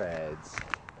Triple Threads,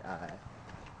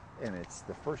 and it's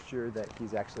the first year that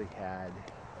he's actually had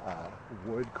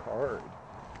wood card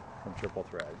from Triple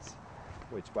Threads,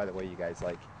 which, by the way, you guys,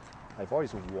 like, I've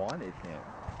always wanted him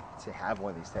to have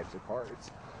one of these types of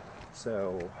cards.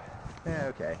 So,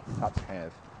 okay, Topps kind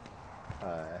of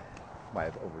might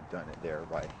have overdone it there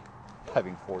by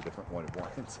having 4 different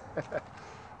 1-of-1s. I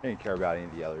didn't care about any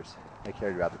of the others. I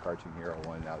cared about the Cartoon Hero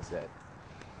one, and that was it.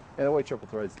 And the way Triple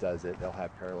Threads does it, they'll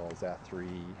have parallels at 3,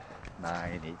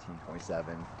 9, 18,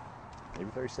 27, maybe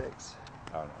 36.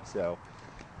 I don't know. So,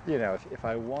 if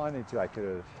I wanted to, I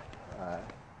could have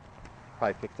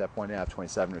probably picked up one out of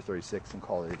 27 or 36 and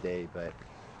called it a day. But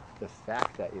the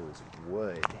fact that it was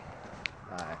wood,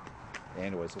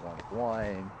 and it was a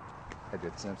 1-of-1, had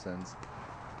good Simpsons,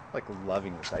 like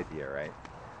loving this idea, right?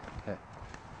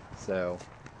 So,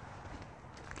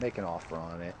 make an offer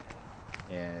on it,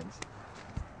 and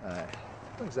I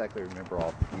don't exactly remember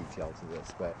all the details of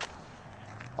this, but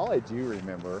all I do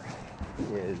remember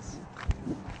is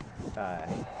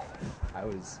I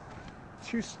was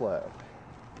too slow,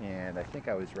 and I think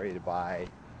I was ready to buy,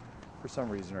 for some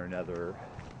reason or another,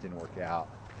 didn't work out.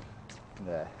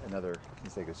 And another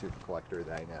Canseco super collector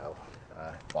that I know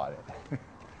bought it.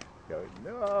 Go,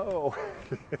 no!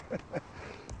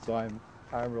 So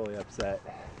I'm really upset.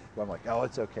 But I'm like, oh,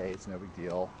 it's okay, it's no big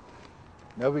deal.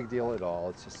 No big deal at all.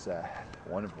 It's just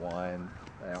 1-of-1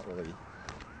 I don't really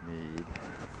need.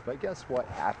 But guess what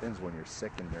happens when you're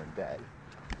sick and you're in bed?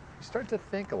 You start to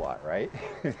think a lot, right?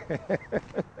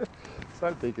 So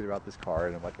I'm thinking about this card,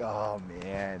 and I'm like, oh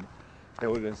man, it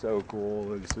would have been so cool.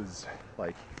 This was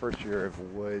like first year of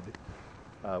wood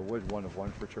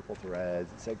 1-of-1 for Triple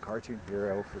Threads. It said Cartoon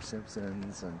Hero for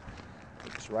Simpsons, and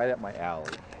it's right up my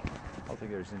alley. I don't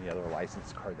think there's any other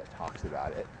licensed card that talks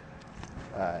about it.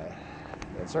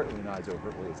 And certainly not as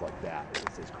overtly as like that.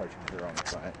 It says Cartoon Hero on the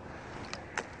front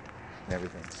and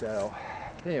everything. So,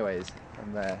 anyways,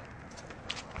 I'm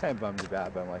kind of bummed about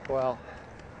it, but I'm like, well,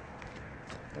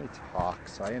 let me talk.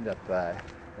 So I end up,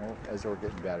 as we're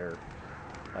getting better,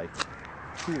 like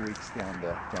 2 weeks down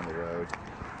the road,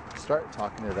 start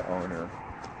talking to the owner.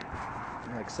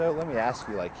 I'm like, so let me ask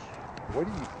you, like, what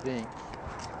do you think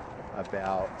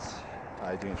about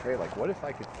doing a trade? Like, what if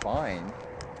I could find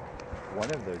one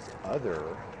of those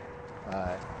other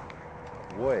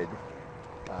wood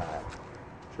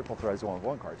Triple Threads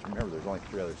 1-of-1 cards? Remember, there's only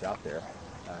 3 others out there.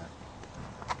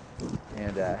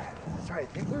 And sorry, I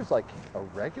think there's like a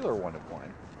regular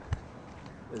 1-of-1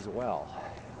 as well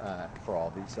for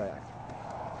all these. I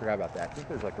forgot about that. I think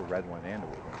there's like a red one and a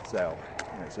blue one. So,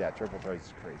 so yeah, Triple Threads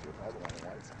is crazy with all the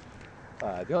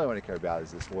 1-of-1s. The only one I care about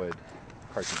is this wood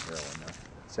Cartoon Hero one though.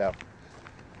 So,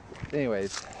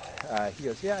 anyways, he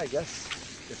goes, yeah, I guess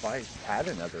if I had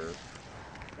another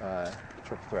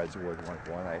Triple Threads wood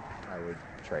 1-of-1, I would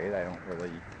trade. I don't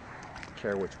really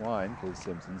care which one because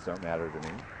Simpsons don't matter to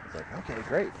me. It's like, okay,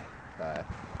 great.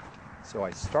 So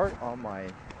I start on my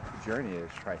journey to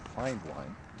try to find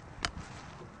one,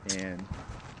 and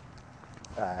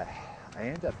I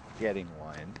end up getting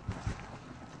one.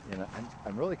 And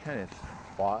I'm really kind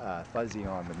of fuzzy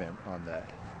on the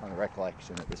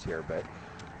recollection of this here, but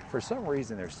for some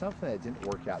reason there's something that didn't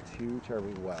work out too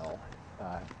terribly well.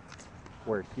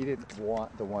 where he didn't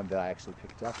want the one that I actually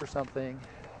picked up or something.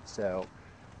 So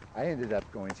I ended up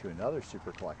going to another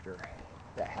super collector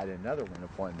that had another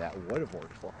one that would have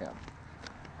worked for him.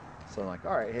 So I'm like,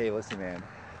 all right, hey, listen, man,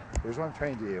 here's what I'm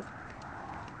trying to do.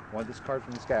 I want this card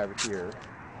from this guy over here,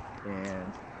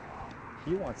 and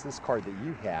he wants this card that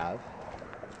you have,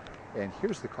 and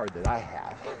here's the card that I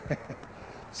have.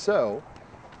 So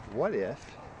what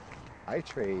if I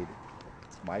trade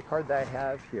my card that I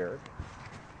have here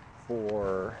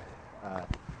for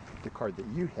the card that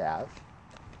you have,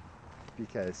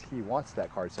 because he wants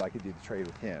that card, so I could do the trade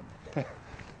with him.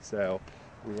 So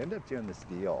we end up doing this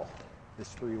deal, this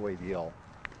three-way deal.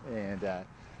 And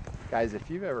guys, if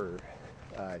you've ever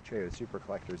traded with super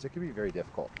collectors, it can be very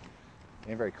difficult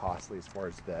and very costly as far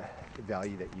as the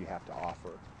value that you have to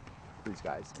offer these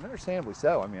guys. And understandably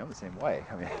so. I mean, I'm the same way.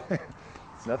 I mean,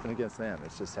 it's nothing against them.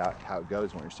 It's just how it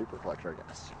goes when you're a super collector, I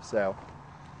guess. So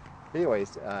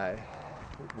anyways,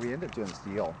 we end up doing this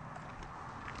deal.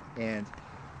 And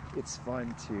it's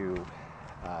fun to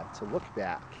look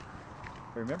back.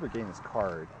 I remember getting this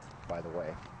card, by the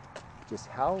way, just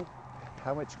how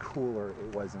much cooler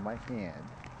it was in my hand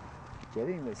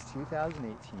getting this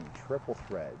 2018 Triple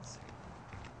Threads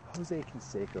Jose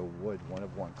Canseco Wood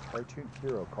 1/1 Cartoon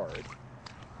Hero card.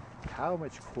 How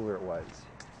much cooler it was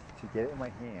to get it in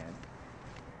my hand,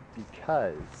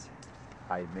 because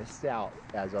I missed out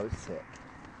as I was sick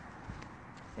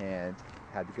and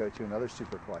had to go to another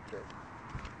super collector,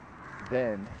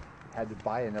 then had to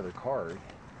buy another card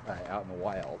out in the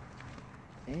wild,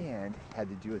 and had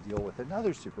to do a deal with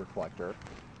another super collector,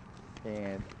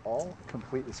 and all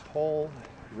complete this whole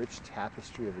rich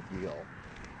tapestry of a deal.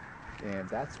 And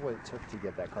that's what it took to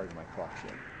get that card in my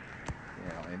collection. You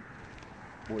know, and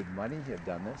would money have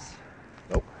done this?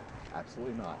 Nope,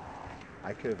 absolutely not.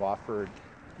 I could have offered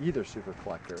either super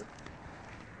collector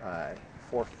 4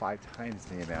 or 5 times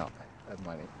the amount of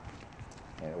money,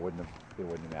 and it wouldn't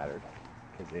have mattered,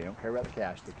 because they don't care about the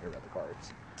cash, they care about the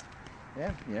cards.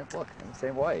 Yeah, look, I'm the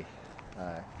same way.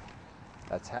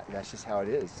 That's just how it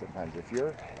is sometimes. If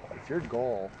your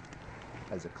goal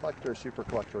as a collector, super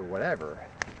collector, whatever,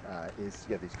 is to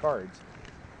get these cards,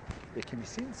 it can be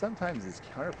seen sometimes as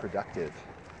counterproductive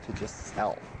to just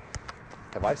sell.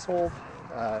 Have I sold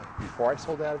before I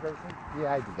sold out of everything?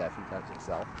 Yeah, I did that a few times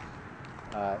myself,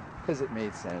 because it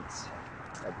made sense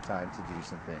at the time to do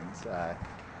some things.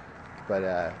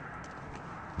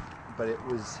 But it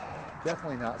was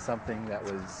definitely not something that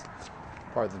was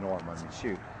part of the norm. I mean,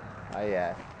 shoot,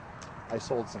 I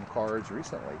sold some cards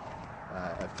recently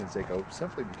of Canseco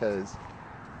simply because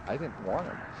I didn't want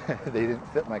them. They didn't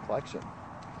fit my collection.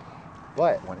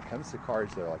 But when it comes to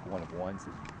cards that are like 1/1s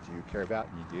that you care about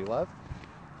and you do love,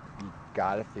 you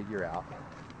gotta figure out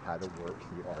how to work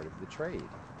the art of the trade.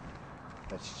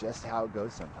 That's just how it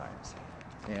goes sometimes.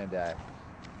 And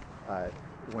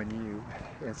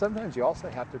and sometimes you also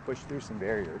have to push through some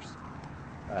barriers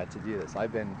to do this.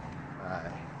 I've been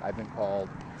called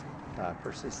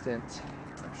persistent.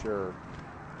 I'm sure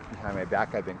behind my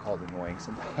back I've been called annoying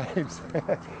sometimes.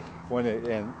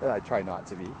 And I try not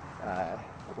to be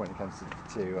when it comes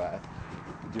to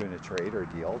doing a trade or a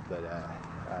deal. But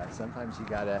sometimes you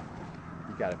gotta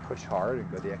push hard and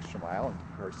go the extra mile and be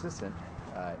persistent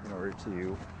in order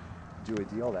to do a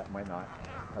deal that might not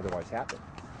otherwise happen.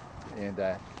 And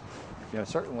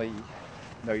certainly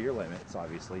know your limits.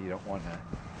 Obviously, you don't want to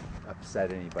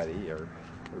upset anybody or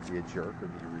be a jerk or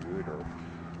be rude or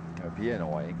be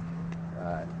annoying.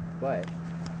 But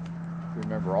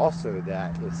remember also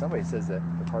that if somebody says that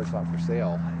the card's not for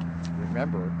sale,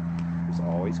 remember there's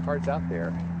always cards out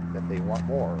there that they want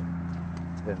more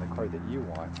than the card that you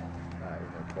want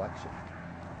in their collection.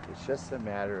 It's just a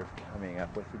matter of coming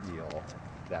up with a deal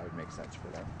that would make sense for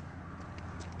them.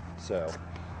 So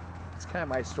it's kind of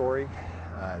my story.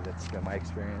 That's been my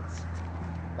experience.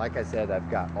 Like I said, I've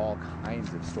got all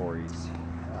kinds of stories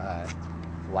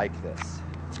like this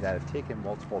that have taken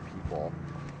multiple people.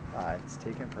 It's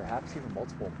taken perhaps even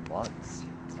multiple months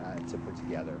to put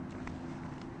together.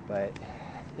 But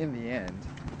in the end,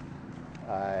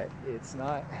 it's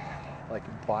not like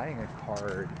buying a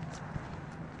card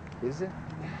isn't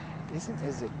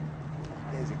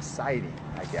as exciting,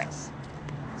 I guess.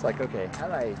 It's like, okay,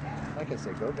 like I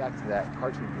said, go back to that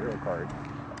Cartoon Hero card.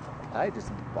 I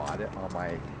just bought it on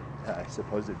my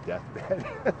supposed deathbed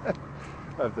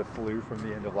of the flu from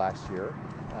the end of last year.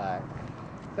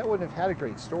 That wouldn't have had a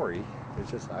great story. It's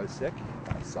just I was sick.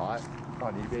 I saw it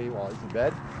on eBay while I was in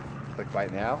bed. Click buy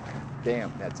it now.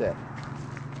 Bam, that's it.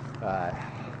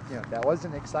 That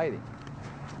wasn't exciting.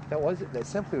 That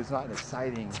simply was not an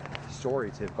exciting story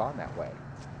to have gone that way.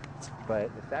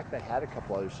 But the fact that I had a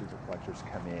couple other super collectors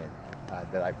come in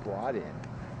that I brought in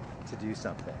to do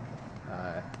something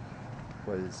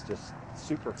was just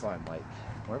super fun. Like,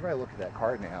 whenever I look at that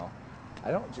card now,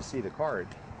 I don't just see the card,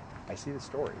 I see the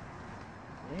story.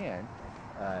 And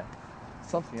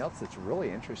something else that's really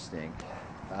interesting,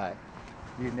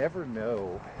 you never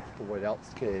know what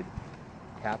else could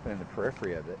happen in the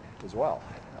periphery of it as well.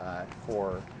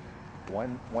 For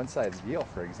one side of the deal,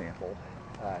 for example,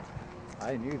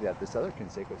 I knew that this other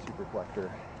Canseco super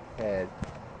collector had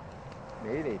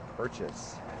made a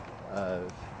purchase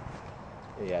of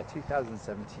a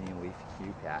 2017 Leaf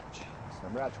Q patch. It's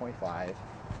number out 25.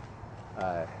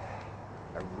 I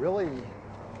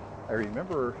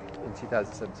remember in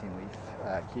 2017 Leaf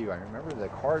Q, I remember the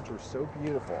cards were so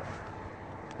beautiful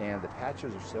and the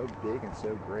patches are so big and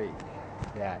so great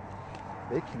that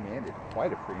they commanded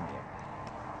quite a premium.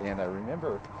 And I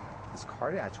remember this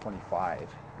card at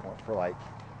 25 went for like,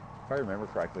 if I remember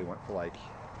correctly, went for like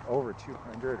over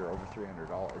 $200 or over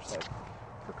 $300 like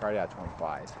for card at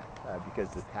 25 because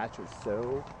the patch was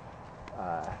so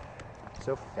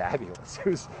fabulous.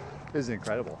 It was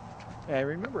incredible. And I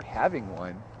remember having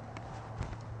one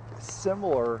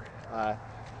similar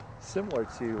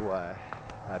to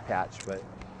a patch, but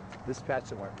this patch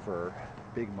that went for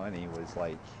big money was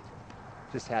like,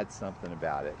 just had something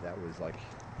about it that was like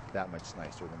that much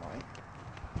nicer than mine.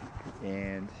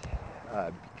 And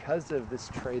because of this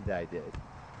trade that I did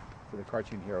for the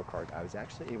Cartoon Hero card, I was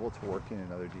actually able to work in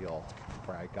another deal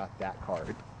where I got that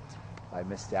card I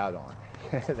missed out on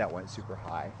that went super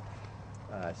high.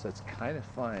 So it's kind of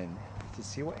fun to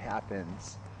see what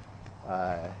happens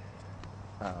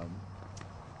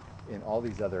in all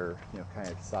these other, kind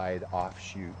of side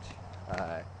offshoot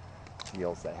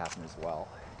deals that happen as well.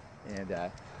 And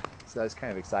so that was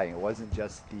kind of exciting. It wasn't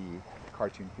just the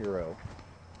Cartoon Hero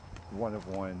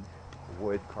one-of-one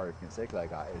wood card of Canseco that I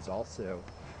got. It was also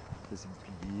this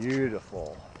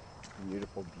beautiful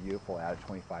out of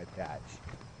 25 patch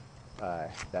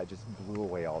that just blew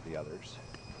away all the others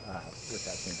with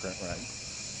that same print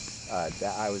run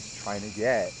that I was trying to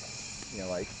get,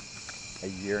 like a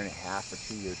year and a half or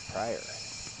 2 years prior,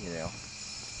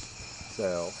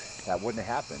 So that wouldn't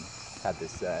have happened had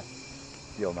this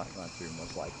deal not gone through,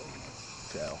 most likely.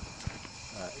 So,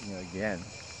 again,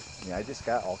 I just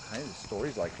got all kinds of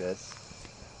stories like this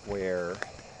where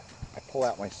I pull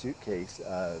out my suitcase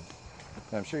of,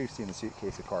 and I'm sure you've seen the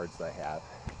suitcase of cards that I have,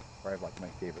 where I have like my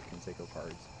favorite Canseco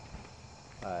cards.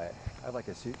 I have like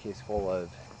a suitcase full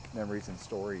of memories and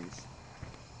stories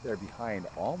that are behind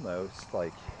almost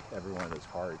like every one of those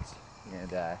cards.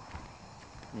 And, a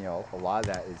lot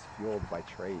of that is fueled by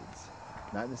trades.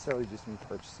 Not necessarily just me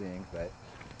purchasing, but,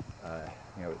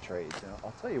 trades. And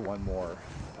I'll tell you one more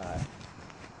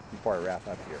before I wrap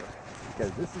up here,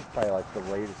 because this is probably like the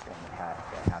latest one that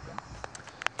happened.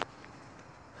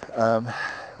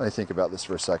 Let me think about this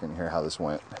for a second here, how this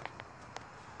went.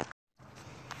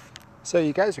 So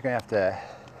you guys are going to have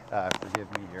to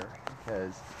forgive me here,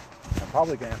 because I'm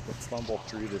probably going to have to fumble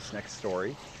through this next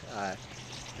story,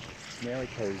 mainly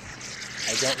because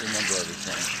I don't remember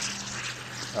everything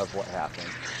of what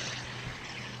happened.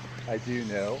 I do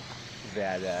know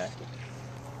that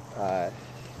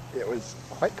it was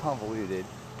quite convoluted,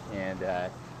 and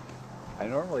I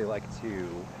normally like to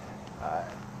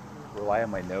rely on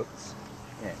my notes,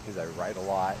 because I write a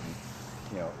lot,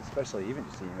 and especially even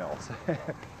just emails.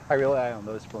 I rely on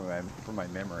those for my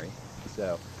memory.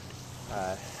 So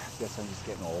I guess I'm just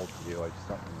getting old too. I just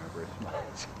don't remember as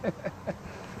much.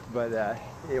 But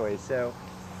anyway, so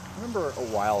I remember a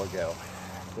while ago,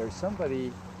 there's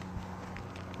somebody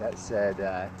that said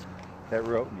that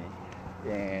wrote me,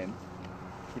 and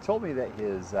he told me that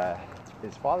his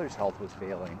father's health was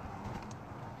failing,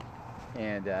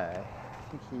 and I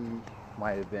think he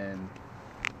might have been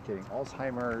getting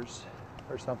Alzheimer's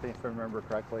or something, if I remember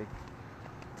correctly.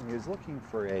 And he was looking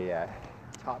for a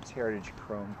Topps Heritage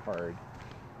Chrome card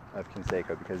of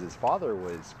Canseco because his father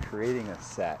was creating a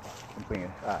set,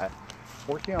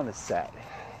 working on the set,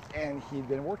 and he'd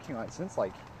been working on it since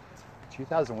like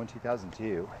 2001,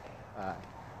 2002,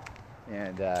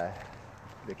 and the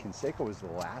Canseco was the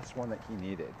last one that he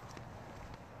needed.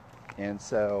 And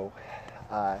so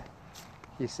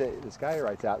he said, this guy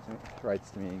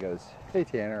writes to me and goes, "Hey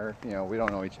Tanner, we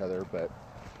don't know each other, but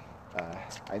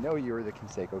I know you were the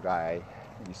Canseco guy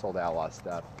and you sold out a lot of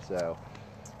stuff. So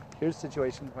here's the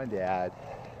situation with my dad.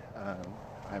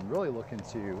 I'm really looking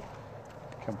to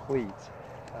complete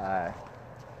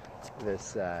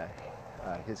this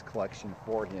his collection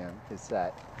for him, his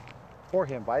set for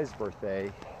him by his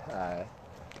birthday.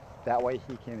 That way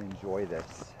he can enjoy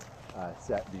this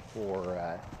set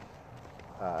before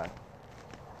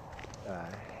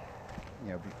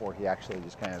before he actually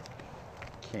just kind of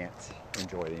can't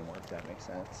enjoy it anymore, if that makes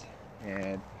sense.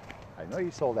 And I know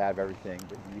you sold out of everything,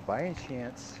 but do you by any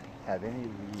chance have any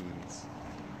leads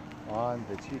on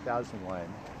the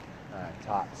 2001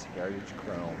 Topps Heritage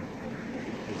Chrome?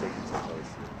 As they consider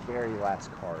the very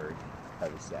last card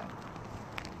of the set.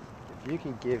 If you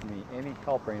could give me any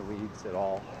help or any leads at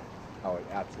all, I would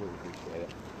absolutely appreciate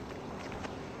it.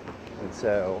 And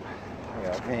so,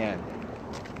 man,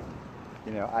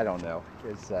 I don't know.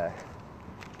 It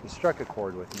struck a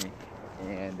chord with me,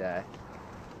 and I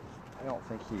don't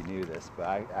think he knew this, but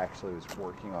I actually was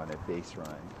working on a base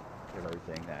run of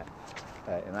everything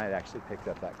and I had actually picked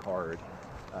up that card,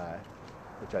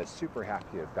 which I was super happy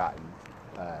to have gotten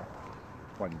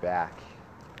one back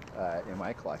in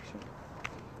my collection,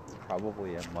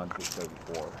 probably a month or so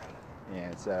before.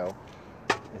 And so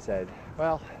I said,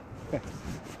 well,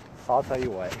 I'll tell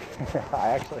you what, I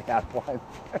actually have one,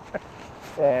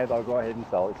 and I'll go ahead and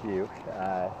sell it to you.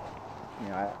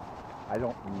 I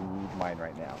don't need mine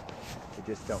right now. I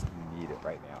just don't need it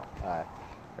right now.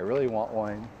 I really want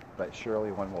one, but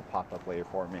surely one will pop up later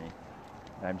for me,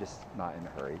 and I'm just not in a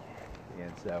hurry.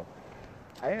 And so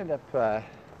I end up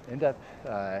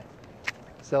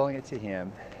selling it to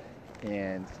him,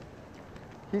 and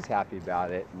he's happy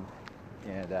about it,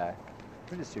 and I'm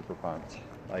just super pumped.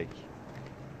 Like,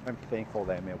 I'm thankful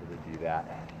that I'm able to do that.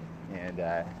 And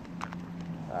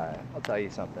I'll tell you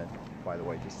something, by the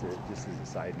way, just as a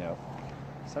side note.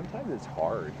 Sometimes it's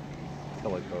hard to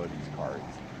let go of these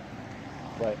cards,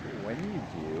 but when you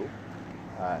do,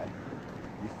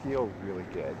 you feel really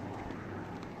good.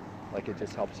 Like, it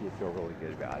just helps you feel really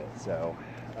good about it. So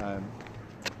I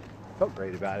felt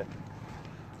great about it.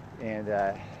 And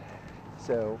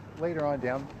so later on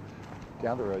down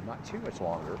the road, not too much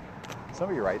longer,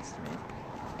 somebody writes to me,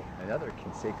 another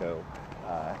Canseco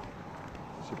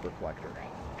super collector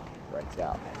writes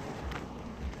out,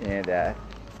 and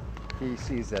he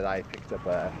sees that I picked up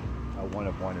a one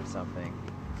of one of something,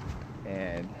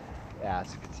 and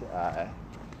asked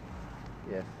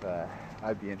if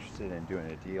I'd be interested in doing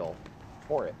a deal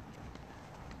for it.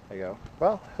 I go,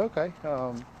 well, okay.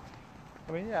 I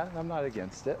mean, yeah, I'm not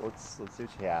against it. Let's see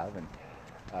what you have. And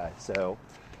so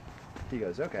he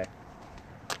goes, okay.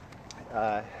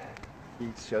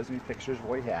 He shows me pictures of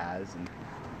what he has, and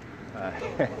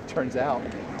it turns out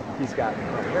he's got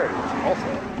Heritage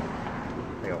also.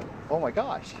 I go, oh my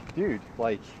gosh, dude,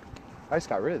 like, I just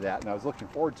got rid of that, and I was looking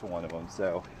forward to one of them,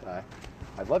 so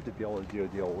I'd love to be able to do a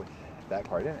deal with that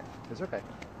card in it. He goes, okay.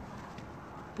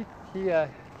 He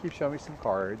keeps showing me some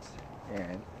cards,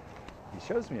 and he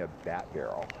shows me a bat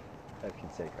barrel of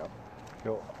Canseco. I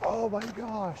go, oh my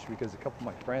gosh, because a couple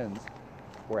of my friends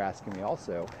were asking me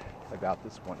also about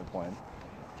this one of one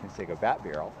Canseco bat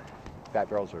barrel. Bat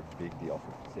barrels are a big deal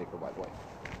for Canseco, by the way.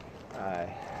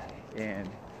 And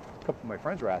a couple of my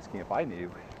friends were asking if I knew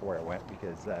where it went,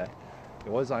 because it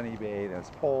was on eBay, and it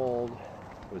was pulled.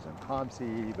 It was in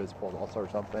ComC, but it was pulled also or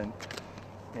something.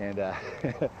 And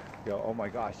you go, oh my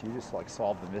gosh, you just like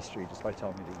solved the mystery just by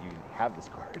telling me that you have this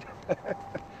card.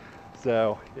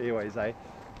 So anyways, I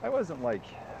wasn't like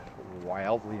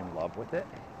wildly in love with it,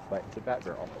 but it's a bat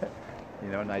barrel,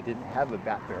 and I didn't have a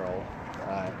bat barrel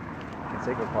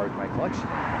Canseco card in my collection.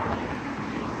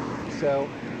 So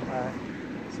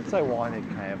since I wanted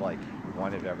kind of like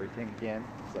one of everything again,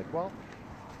 it's like, well,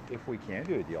 if we can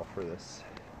do a deal for this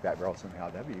bat barrel somehow,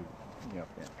 that'd be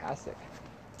fantastic.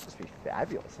 It'd just be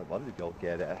fabulous. I'd love to be able to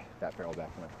get a bat barrel back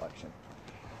in my collection,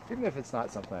 even if it's not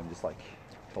something I'm just like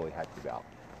totally happy about.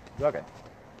 Okay,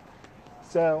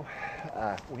 so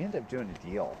we ended up doing a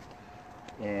deal,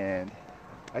 and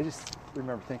I just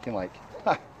remember thinking like,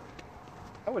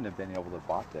 I wouldn't have been able to have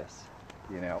bought this.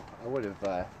 I would have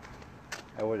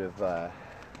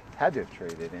had to have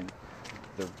traded. And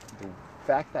the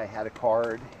fact that I had a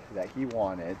card that he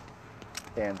wanted,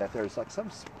 and that there's like some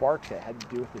spark that had to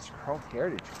do with this Chrome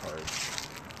Heritage card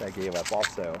that I gave up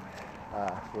also,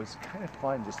 was kind of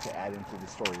fun just to add into the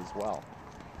story as well.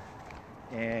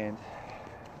 And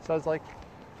so I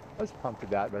was pumped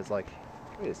about it, but I was like,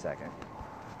 wait a second.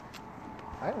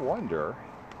 I wonder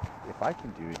if I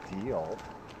can do a deal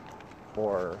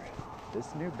for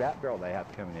this new bat barrel that I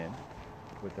have coming in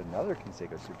with another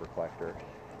Canseco super collector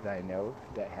that I know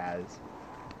that has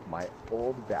my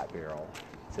old bat barrel.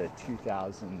 It's a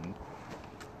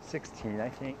 2016, I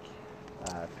think,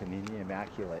 Panini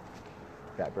Immaculate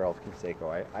bat barrel of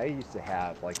Canseco. I used to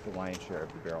have like the lion's share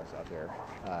of the barrels out there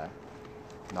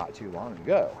not too long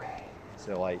ago.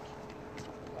 So like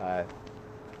I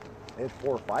had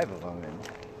 4 or 5 of them, and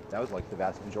that was like the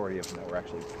vast majority of them that were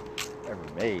actually ever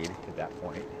made at that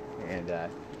point. And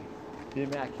The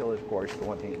Immaculate, of course, the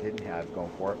one thing it didn't have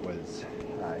going for it was,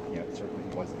 it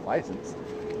certainly wasn't licensed.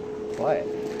 But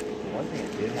the one thing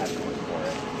it did have going for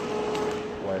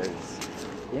it was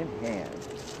in hand,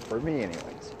 for me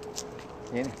anyways,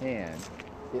 in hand,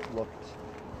 it looked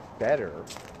better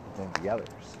than the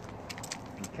others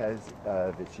because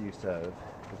of its use of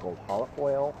the gold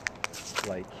holofoil,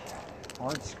 like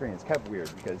on screen. It's kind of weird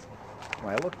because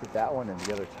when I looked at that one and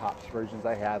the other Topps versions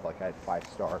I had, like I had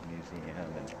 5-star museum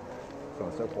and so on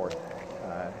and so forth,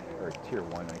 or tier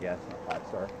 1, I guess, not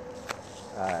 5-star.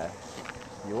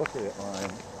 You look at it on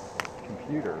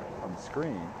computer, on the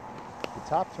screen, the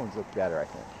Topps ones look better, I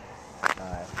think.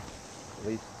 At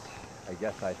least, I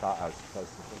guess I thought I was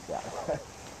supposed to think that.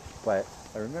 But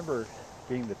I remember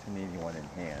getting the Panini one in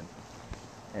hand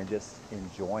and just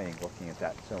enjoying looking at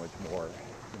that so much more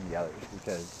than the others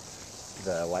because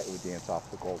the light would dance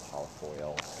off the gold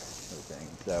holofoil and everything.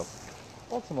 So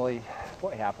ultimately,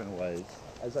 what happened was,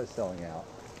 as I was selling out,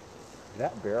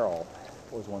 that barrel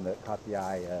was one that caught the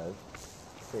eye of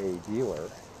a dealer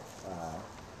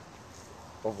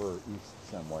over east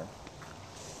somewhere.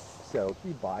 So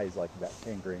he buys like about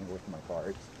 10 grand worth of my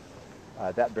cards.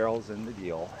 That barrel's in the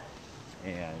deal,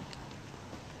 and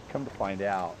come to find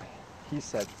out, he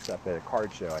sets up at a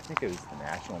card show. I think it was the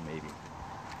National, maybe,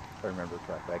 if I remember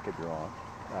correctly. I could be wrong.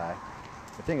 I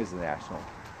think it was the National.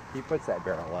 He puts that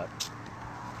barrel up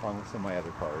along with some of my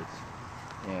other cards,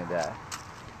 and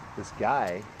this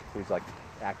guy who's like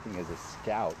acting as a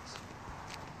scout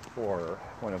for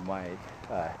one of my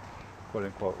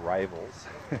quote-unquote rivals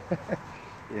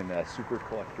in super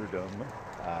collectordom,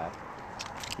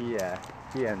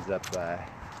 he ends up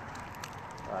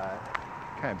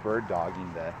kind of bird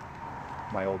dogging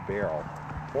my old barrel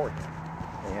for him.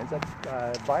 And he ends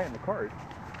up buying the card,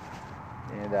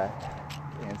 and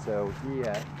so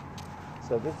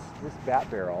so this bat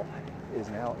barrel is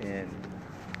now in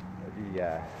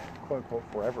the quote-unquote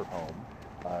forever home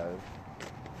of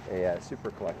a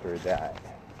super collector that,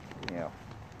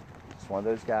 just one of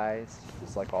those guys,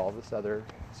 just like all of us other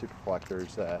super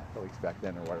collectors, at least back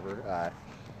then or whatever,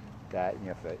 that,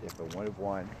 if a one of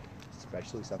one,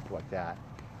 especially something like that,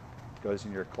 goes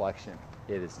in your collection,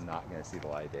 it is not going to see the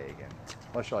light of day again.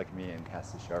 Unless you're like me and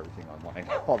has to show everything online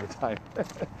all the time.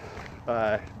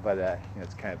 But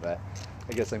it's kind of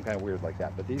I guess I'm kind of weird like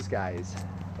that. But these guys,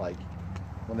 like,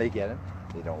 when they get them,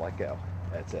 they don't let go.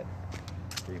 That's it.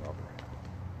 Game over.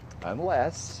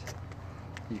 Unless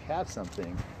you have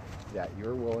something that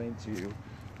you're willing to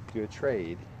do a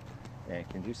trade and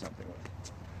can do something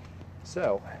with.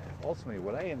 So ultimately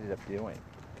what I ended up doing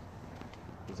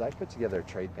was I put together a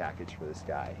trade package for this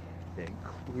guy that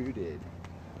included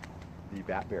the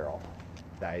bat barrel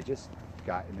that I just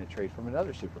got in a trade from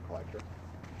another super collector,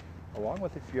 along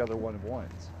with a few other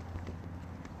one-of-ones.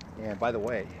 And by the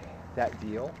way, that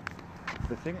deal,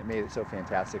 the thing that made it so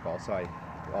fantastic also,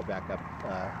 I'll back up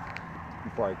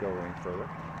before I go any further.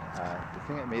 The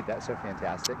thing that made that so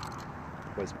fantastic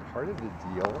was part of the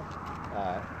deal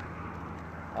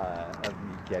of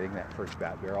me getting that first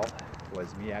bat barrel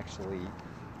was me actually,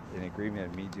 an agreement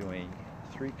of me doing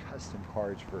 3 custom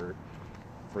cards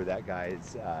for that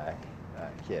guy's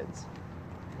kids.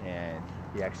 And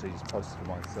he actually just posted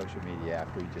them on social media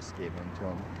after he just gave them to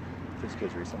him. His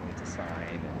kids recently to sign,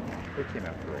 and they came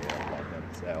out great. I love them.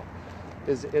 So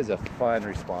it is a fun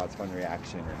response, fun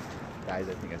reaction. And guys,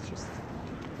 I think it's just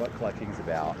what collecting's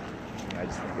about. I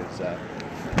just think it's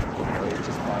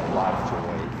just fun, a lot of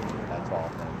joy. That's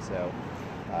all. And so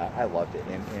I loved it.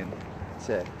 And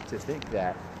to think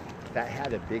that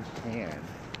had a big hand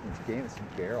into getting this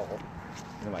barrel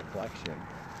into my collection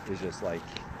is just like,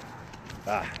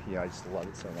 I just love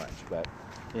it so much. But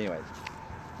anyways,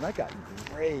 and I got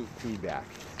great feedback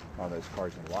on those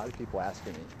cards, and a lot of people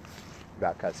asking me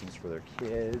about customs for their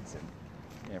kids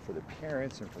and for their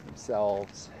parents and for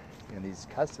themselves. And these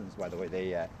customs, by the way,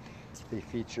 they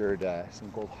featured some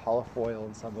gold holofoil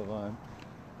in some of them,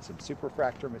 some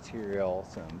superfractor material,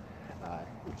 some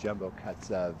jumbo cuts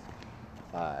of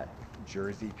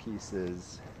jersey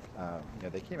pieces.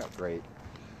 They came out great.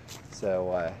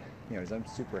 So I'm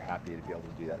super happy to be able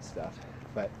to do that stuff.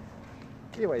 But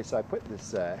anyway, so I put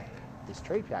this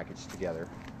trade package together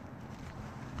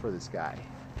for this guy,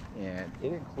 and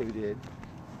it included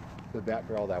the bat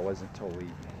barrel that I wasn't totally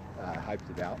hyped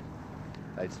about.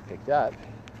 I just picked up,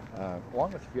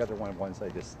 along with a few other one-of-ones I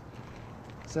just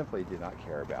simply did not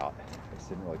care about. I just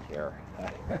didn't really care.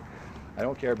 I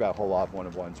don't care about a whole lot of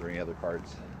one-of-ones or any other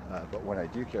cards, but when I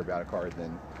do care about a card,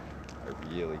 then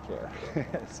I really care.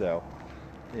 So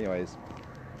anyways,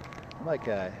 I'm like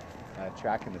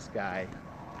tracking this guy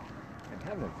and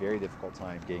having a very difficult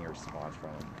time getting a response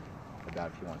from him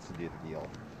about if he wants to do the deal.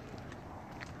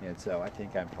 And so I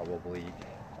think I'm probably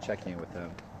checking in with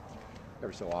him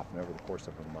every so often over the course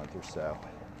of a month or so.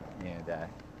 And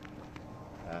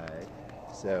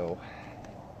so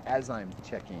as I'm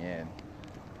checking in,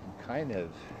 I'm kind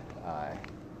of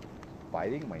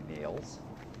biting my nails,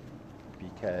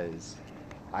 because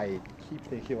I keep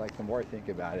thinking, like, the more I think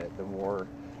about it, the more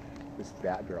this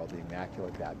bat barrel, the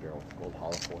immaculate bat barrel with gold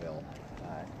hollow foil,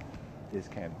 is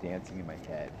kind of dancing in my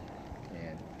head,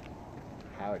 and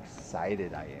how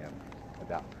excited I am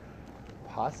about the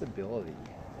possibility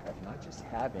of not just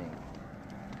having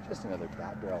just another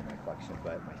bat barrel in my collection,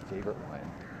 but my favorite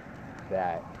one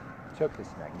that took this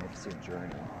magnificent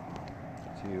journey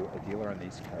to a dealer on the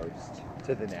East Coast,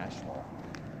 to the National,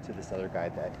 to this other guy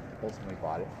that ultimately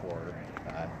bought it for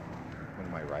one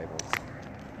of my rivals,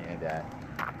 and that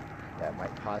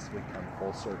might possibly come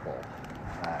full circle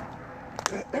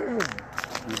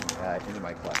into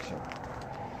my collection.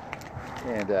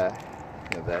 And the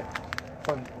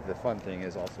fun thing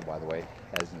is also, by the way,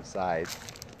 as an aside,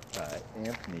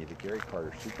 Anthony, the Gary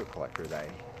Carter super collector that I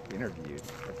interviewed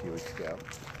a few weeks ago,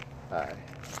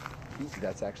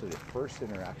 that's actually the first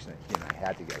interaction that he and I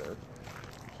had together.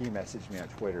 He messaged me on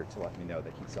Twitter to let me know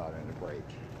that he saw it in a break.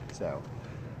 So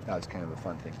that was kind of a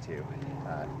fun thing too.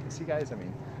 See, guys, I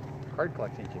mean, card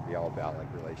collecting can be all about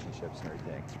like relationships and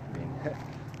everything. I mean,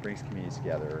 brings communities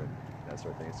together and that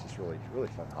sort of thing. It's just really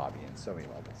fun hobby in so many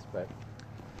levels. But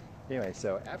anyway,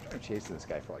 so after I'm chasing this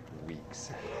guy for like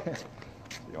weeks,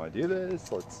 you want to do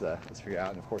this? Let's figure it out.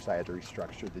 And of course, I had to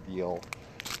restructure the deal.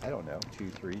 I don't know, 2,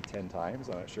 3, 10 times.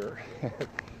 I'm not sure,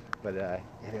 but it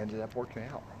ended up working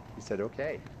out. He said,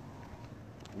 "Okay,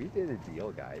 we did a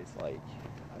deal, guys. Like,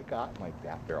 I got my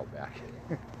bat barrel back."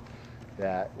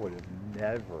 That would have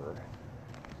never,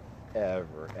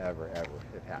 ever have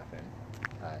happened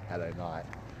had I not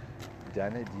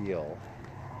done a deal,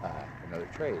 another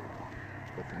trade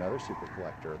with another super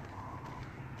collector,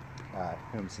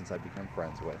 whom since I've become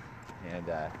friends with, and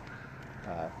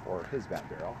for his bat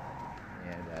barrel,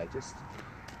 and just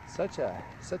such a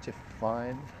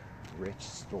fun, rich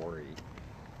story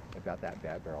about that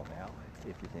bat barrel now.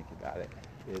 If you think about it,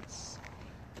 it's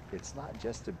not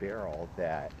just a barrel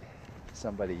that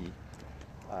somebody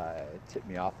tipped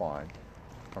me off on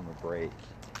from a break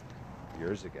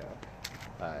years ago.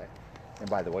 And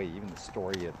by the way, even the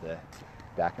story of the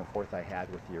back and forth I had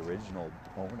with the original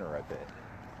owner of it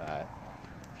a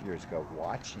few years ago,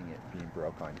 watching it being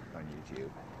broke on YouTube,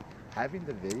 having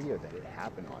the video that it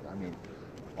happened on. I mean,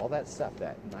 all that stuff,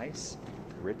 that nice,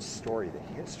 rich story, the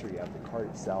history of the card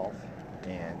itself,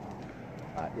 and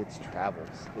its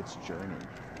travels, its journey.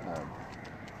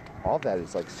 All that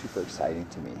is like super exciting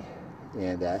to me,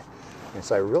 and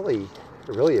so I really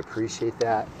appreciate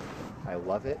that. I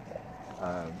love it,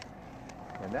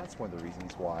 and that's one of the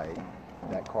reasons why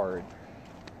that card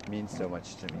means so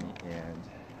much to me, and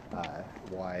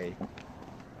why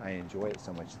I enjoy it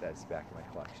so much that it's back in my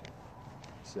collection.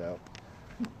 So,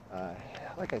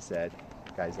 like I said,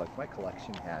 guys, like, my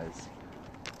collection has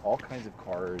all kinds of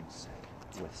cards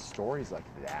with stories like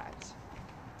that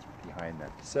behind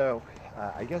them. So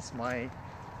I guess my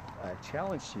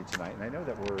challenge to you tonight, and I know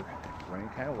that we're running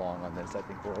kind of long on this, I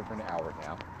think we're over an hour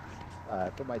now,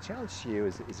 but my challenge to you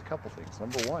is a couple things.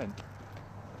 Number one,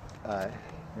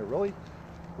 really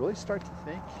start to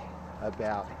think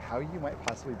about how you might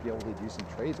possibly be able to do some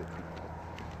trades with people.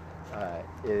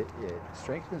 It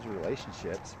strengthens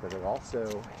relationships, but it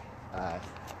also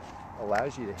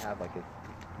allows you to have like an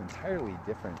entirely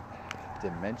different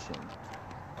dimension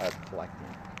of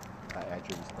collecting at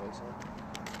your disposal.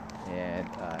 And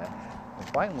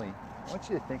finally, I want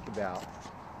you to think about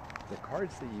the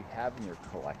cards that you have in your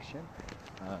collection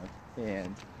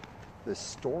and the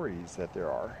stories that there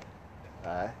are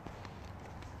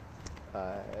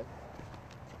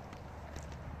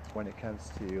when it comes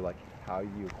to like how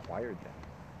you acquired them.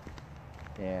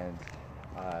 And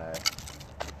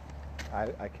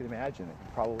I can imagine that you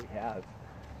probably have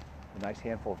a nice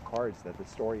handful of cards that the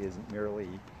story isn't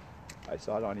merely, I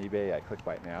saw it on eBay, I clicked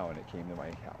buy it now, and it came to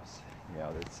my house. You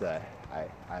know, it's I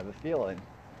have a feeling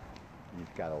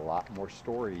you've got a lot more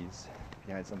stories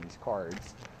behind some of these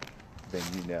cards than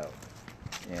you know.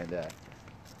 And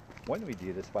when we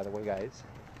do this, by the way, guys,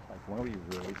 like when we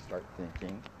really start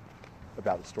thinking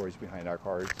about the stories behind our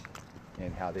cards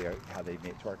and how they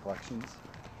mate to our collections,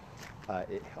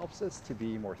 it helps us to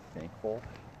be more thankful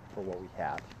for what we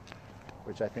have,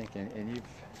 which I think, and you've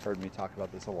heard me talk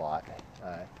about this a lot,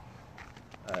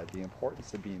 the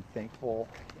importance of being thankful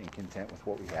and content with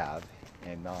what we have,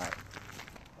 and not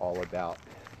all about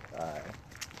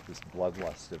just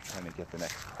bloodlust of trying to get the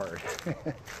next card.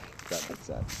 If that makes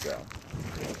sense. So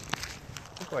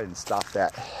I'll go ahead and stop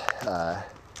that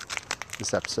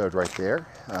this episode right there.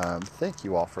 Thank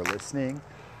you all for listening.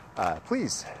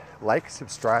 Please like,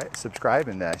 subscribe,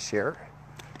 and share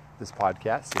this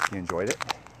podcast if you enjoyed it.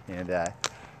 And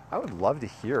I would love to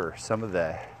hear some of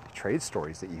the trade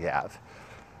stories that you have.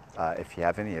 If you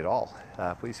have any at all,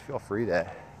 please feel free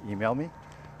to email me,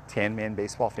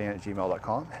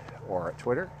 tanmanbaseballfan@gmail.com, or at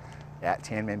Twitter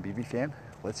 @tanmanbbfan.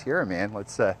 Let's hear them, man.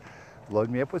 Let's load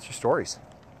me up with your stories.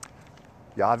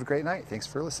 Y'all have a great night. Thanks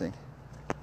for listening.